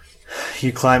stuck?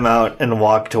 You climb out and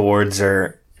walk towards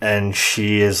her, and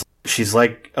she's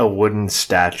like a wooden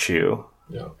statue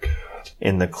Oh, God.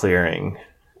 in the clearing,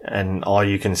 and all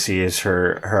you can see is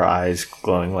her eyes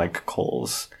glowing like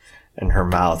coals, and her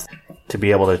mouth. To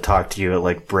be able to talk to you, it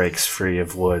like breaks free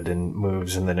of wood and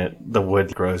moves, and then the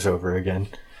wood grows over again.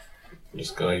 I'm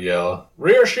just gonna yell,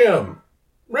 Rearshim!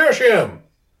 Rearshim!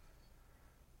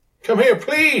 Come here,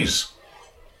 please!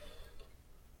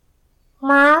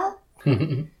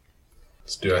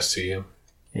 Do I see him?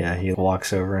 Yeah, he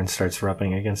walks over and starts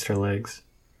rubbing against her legs.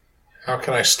 How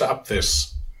can I stop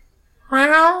this?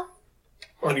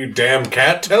 On you damn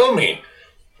cat, tell me.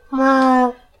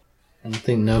 I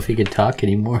don't know if he could talk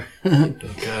anymore.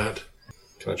 God.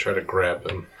 Can I try to grab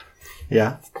him?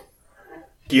 Yeah.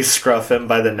 You scruff him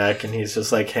by the neck and he's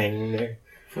just like hanging there.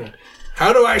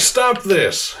 How do I stop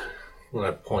this? When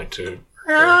I point to...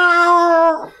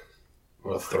 I'm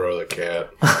going to throw the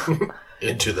cat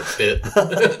into the pit.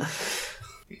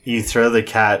 You throw the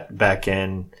cat back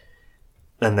in,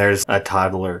 and there's a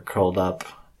toddler curled up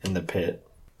in the pit.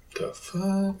 The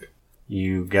fuck?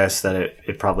 You guess that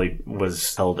it probably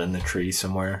was held in the tree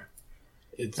somewhere,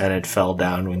 and it fell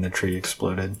down when the tree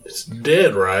exploded. It's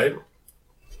dead, right?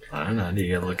 I don't know. Do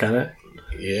you go look at it?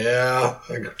 Yeah,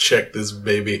 I go check this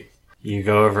baby. You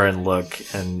go over and look,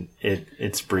 and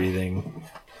it's breathing.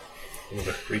 I'm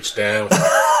gonna reach down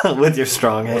with your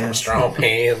strong with my hands. strong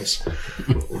hands,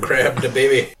 grab the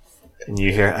baby. And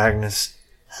you hear Agnes,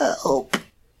 "Help."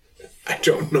 I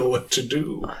don't know what to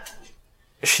do.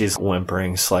 She's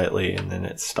whimpering slightly, and then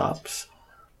it stops.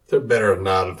 There better have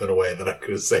not have been a way that I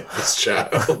could have saved this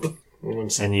child.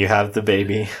 And you have the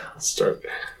baby. Start.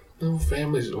 No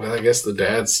families. Well, I guess the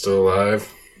dad's still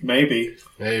alive. Maybe.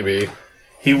 Maybe.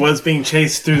 He was being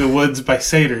chased through the woods by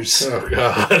satyrs. Oh,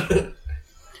 God.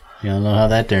 You don't know how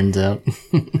that turns out.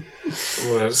 I'm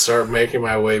going to start making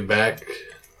my way back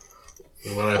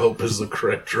in what I hope is the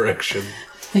correct direction.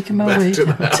 Making my Back way to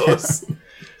the house.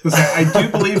 I do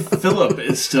believe Philip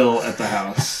is still at the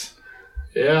house.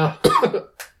 Yeah.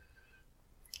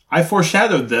 I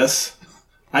foreshadowed this.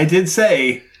 I did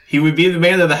say he would be the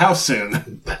man of the house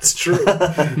soon. That's true.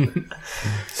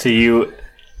 So you,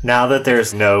 now that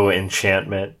there's no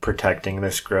enchantment protecting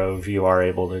this grove, you are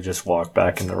able to just walk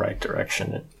back in the right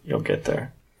direction and you'll get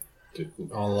there.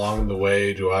 Along the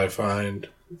way, do I find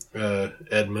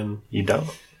Edmund? You don't.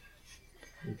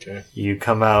 Okay. You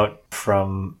come out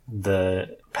from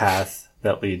the path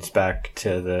that leads back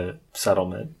to the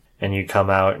settlement, and you come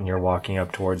out and you're walking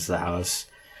up towards the house,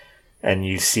 and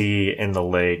you see in the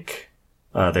lake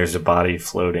there's a body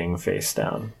floating face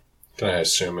down. Can I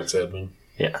assume it's Edmund?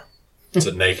 Yeah. Is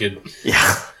it naked?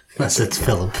 Yeah. Unless it's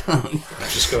Philip.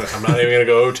 I'm not even gonna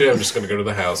go to. I'm just gonna go to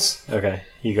the house. Okay.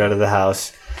 You go to the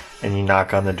house, and you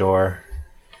knock on the door,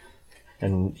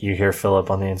 and you hear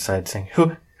Philip on the inside saying,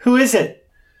 Who is it?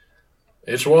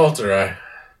 It's Walter.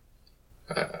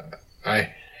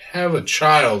 I have a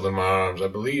child in my arms. I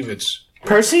believe it's...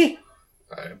 Percy?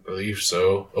 I believe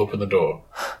so. Open the door.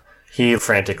 He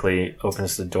frantically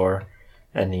opens the door,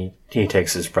 and he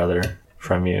takes his brother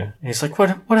from you. He's like,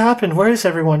 What happened? Where is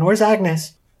everyone? Where's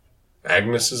Agnes?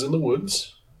 Agnes is in the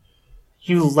woods.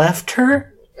 You left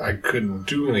her? I couldn't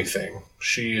do anything.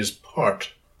 She is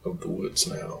part of the woods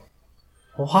now.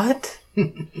 What?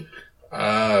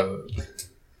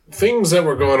 Things that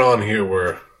were going on here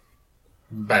were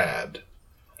bad.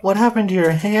 What happened to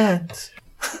your hands?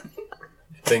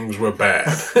 Things were bad.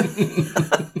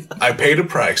 I paid a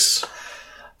price,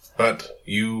 but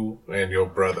you and your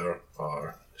brother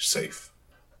are safe.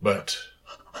 But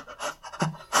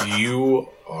you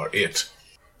are it.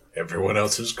 Everyone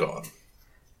else is gone.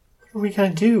 What are we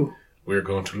gonna do? We're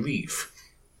going to leave.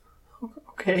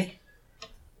 Okay.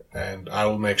 And I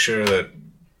will make sure that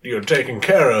you're taken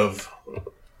care of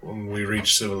when we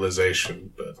reach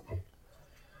civilization, but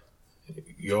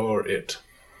you're it.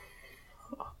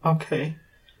 Okay.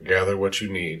 Gather what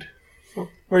you need.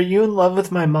 Were you in love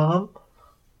with my mom?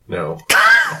 No.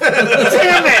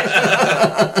 Damn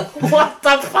it! What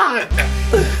the fuck?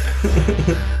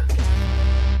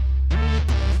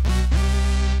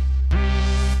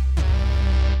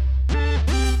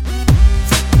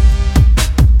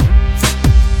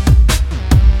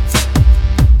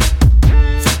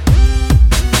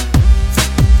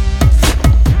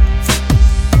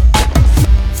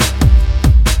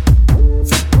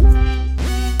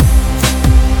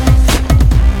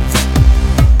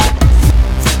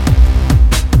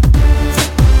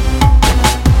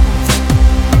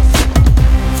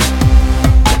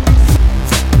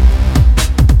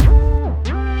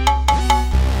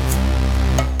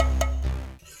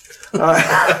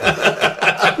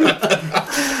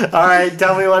 Alright,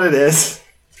 tell me what it is.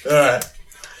 Alright.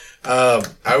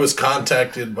 I was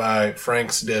contacted by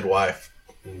Frank's dead wife.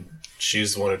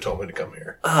 She's the one who told me to come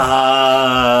here.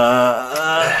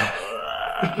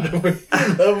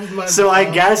 So I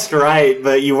guessed right,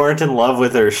 but you weren't in love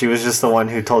with her. She was just the one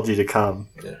who told you to come.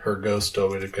 Her ghost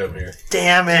told me to come here.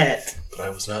 Damn it! But I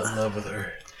was not in love with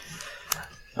her.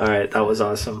 Alright, that was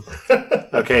awesome.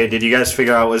 Okay, did you guys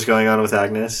figure out what's going on with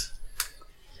Agnes?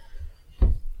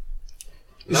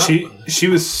 She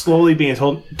was slowly being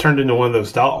turned into one of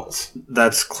those dolls.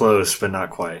 That's close, but not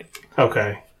quite.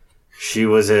 Okay. She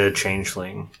was a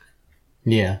changeling.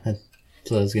 Yeah.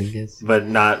 So I was gonna guess. but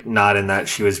not in that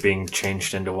she was being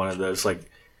changed into one of those. Like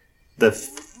the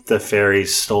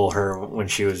fairies stole her when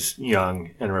she was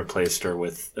young and replaced her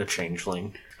with a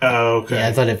changeling. Oh, okay. Yeah,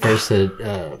 I thought at first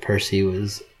that Percy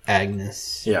was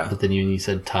Agnes. Yeah. But then when you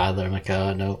said Tyler, I'm like,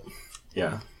 oh, no.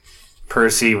 Yeah,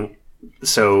 Percy.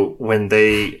 So when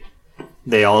they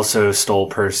also stole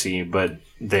Percy, but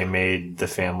they made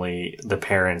the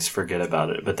parents forget about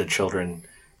it, but the children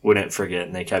wouldn't forget,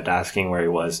 and they kept asking where he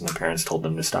was, and the parents told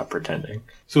them to stop pretending.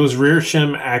 So was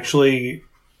Rearshim actually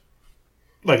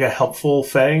like a helpful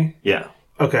fae? Yeah,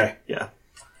 Okay. yeah.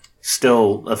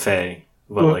 Still a fae,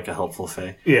 but Well- like a helpful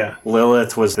fae. Yeah.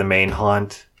 Lilith was the main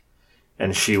haunt,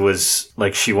 and she was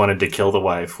like, she wanted to kill the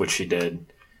wife, which she did.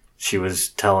 She was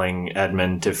telling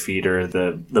Edmund to feed her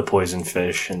the poison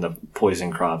fish and the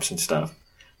poison crops and stuff,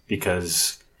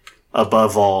 because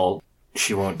above all,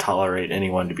 she won't tolerate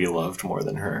anyone to be loved more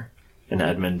than her. And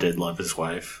Edmund did love his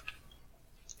wife,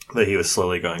 but he was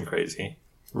slowly going crazy.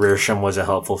 Rearsham was a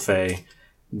helpful fae.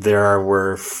 There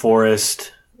were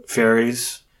forest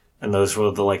fairies, and those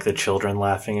were the children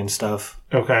laughing and stuff.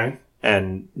 Okay.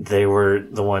 And they were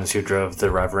the ones who drove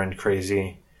the Reverend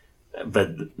crazy,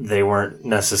 but they weren't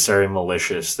necessarily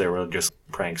malicious. They were just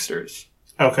pranksters.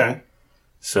 Okay.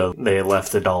 So they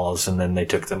left the dolls and then they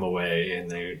took them away,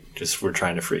 and they just were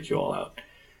trying to freak you all out.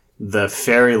 The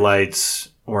fairy lights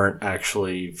weren't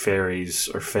actually fairies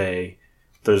or fae.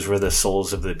 Those were the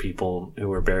souls of the people who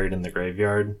were buried in the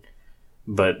graveyard,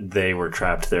 but they were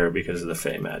trapped there because of the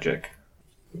fae magic.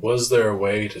 Was there a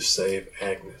way to save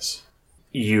Agnes?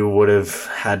 You would have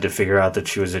had to figure out that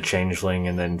she was a changeling,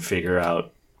 and then figure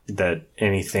out that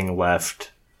anything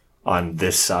left on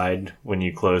this side when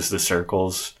you close the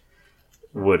circles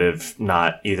would have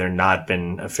either not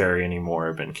been a fairy anymore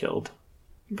or been killed.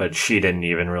 But she didn't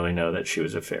even really know that she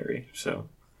was a fairy, so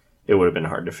it would have been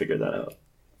hard to figure that out.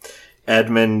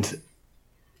 Edmund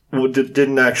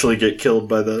didn't actually get killed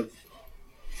by the...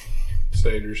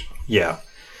 Satyrs. Yeah.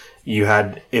 You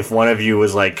had... If one of you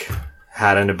was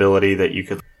had an ability that you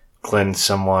could cleanse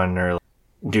someone or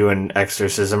do an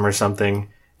exorcism or something,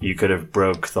 you could have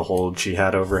broke the hold she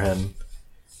had over him,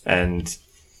 and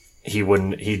he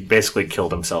basically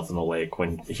killed himself in the lake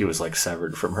when he was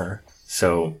severed from her.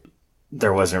 So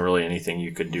there wasn't really anything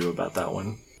you could do about that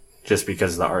one, just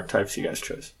because of the archetypes you guys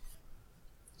chose.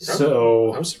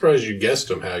 So I'm surprised you guessed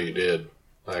them how you did.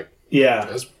 yeah.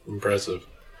 That's impressive.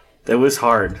 It was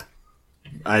hard.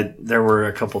 There were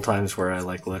a couple times where I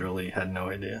literally had no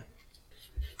idea.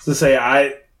 To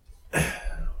say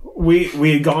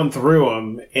we had gone through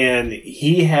them, and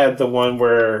he had the one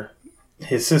where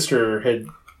his sister had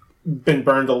been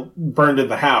burned in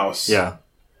the house. Yeah.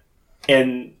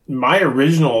 And my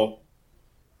original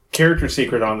character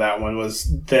secret on that one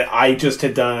was that I just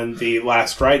had done the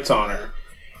last rites on her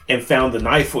and found the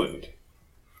knife wound.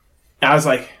 And I was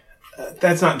like,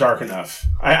 that's not dark enough.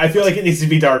 I feel like it needs to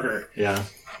be darker. Yeah.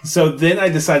 So then I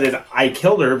decided I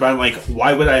killed her, but I'm like,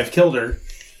 why would I have killed her?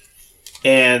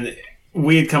 And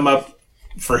we had come up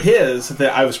for his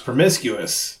that I was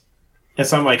promiscuous. And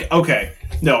so I'm like, okay,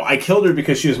 no, I killed her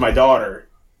because she was my daughter.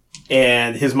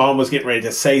 And his mom was getting ready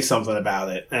to say something about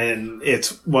it. And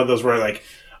it's one of those where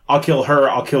I'll kill her,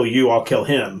 I'll kill you, I'll kill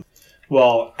him.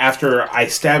 Well, after I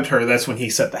stabbed her, that's when he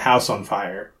set the house on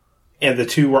fire. And the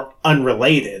two were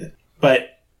unrelated.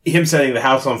 But him setting the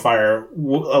house on fire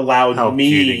allowed Helped me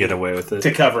you to get away with it.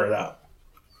 to cover it up.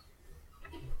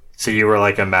 So you were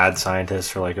a mad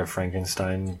scientist or a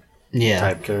Frankenstein Yeah.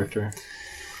 type character?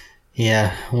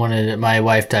 Yeah. My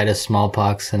wife died of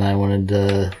smallpox, and I wanted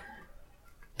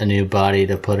a new body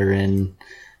to put her in.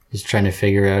 Just trying to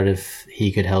figure out if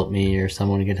he could help me or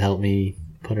someone could help me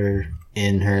put her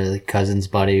in her cousin's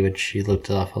body, which she looked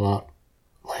an awful lot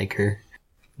like her.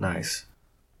 Nice.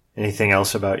 Anything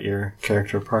else about your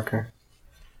character, Parker,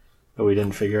 that we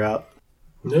didn't figure out?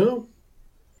 No.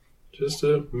 Just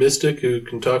a mystic who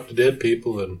can talk to dead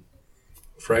people, and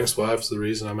Frank's wife's the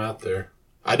reason I'm out there.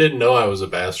 I didn't know I was a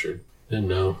bastard. Didn't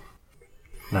know.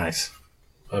 Nice.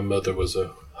 My mother was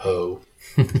a hoe.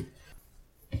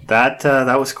 That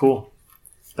was cool.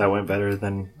 That went better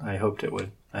than I hoped it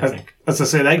would, I think. As I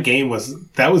say,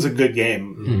 that was a good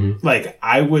game. Mm-hmm.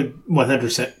 I would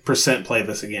 100% play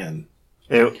this again.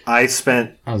 I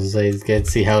spent I was going to say, it's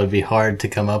see how it would be hard to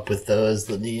come up with those,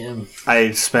 the DM.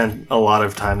 I spent a lot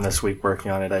of time this week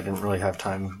working on it. I didn't really have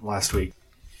time last week.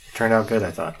 Turned out good,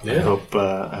 I thought. Yeah.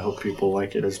 I hope people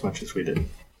like it as much as we did.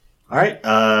 All right,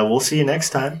 we'll see you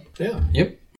next time. Yeah.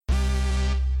 Yep.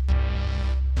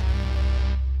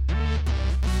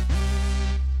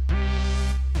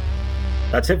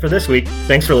 That's it for this week.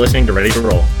 Thanks for listening to Ready to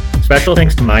Roll. Special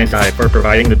thanks to Mind's Eye for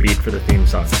providing the beat for the theme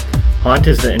song. Haunt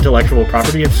is the intellectual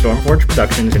property of Stormforge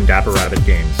Productions and Dapper Rabbit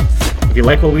Games. If you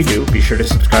like what we do, be sure to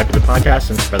subscribe to the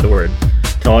podcast and spread the word.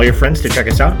 Tell all your friends to check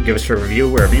us out and give us a review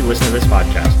wherever you listen to this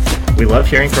podcast. We love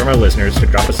hearing from our listeners, so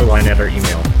drop us a line at our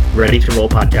email,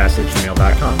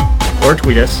 readytorollpodcast@gmail.com, or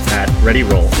tweet us at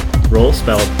readyroll, roll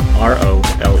spelled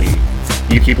R-O-L-E.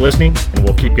 You keep listening, and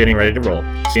we'll keep getting ready to roll.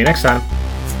 See you next time.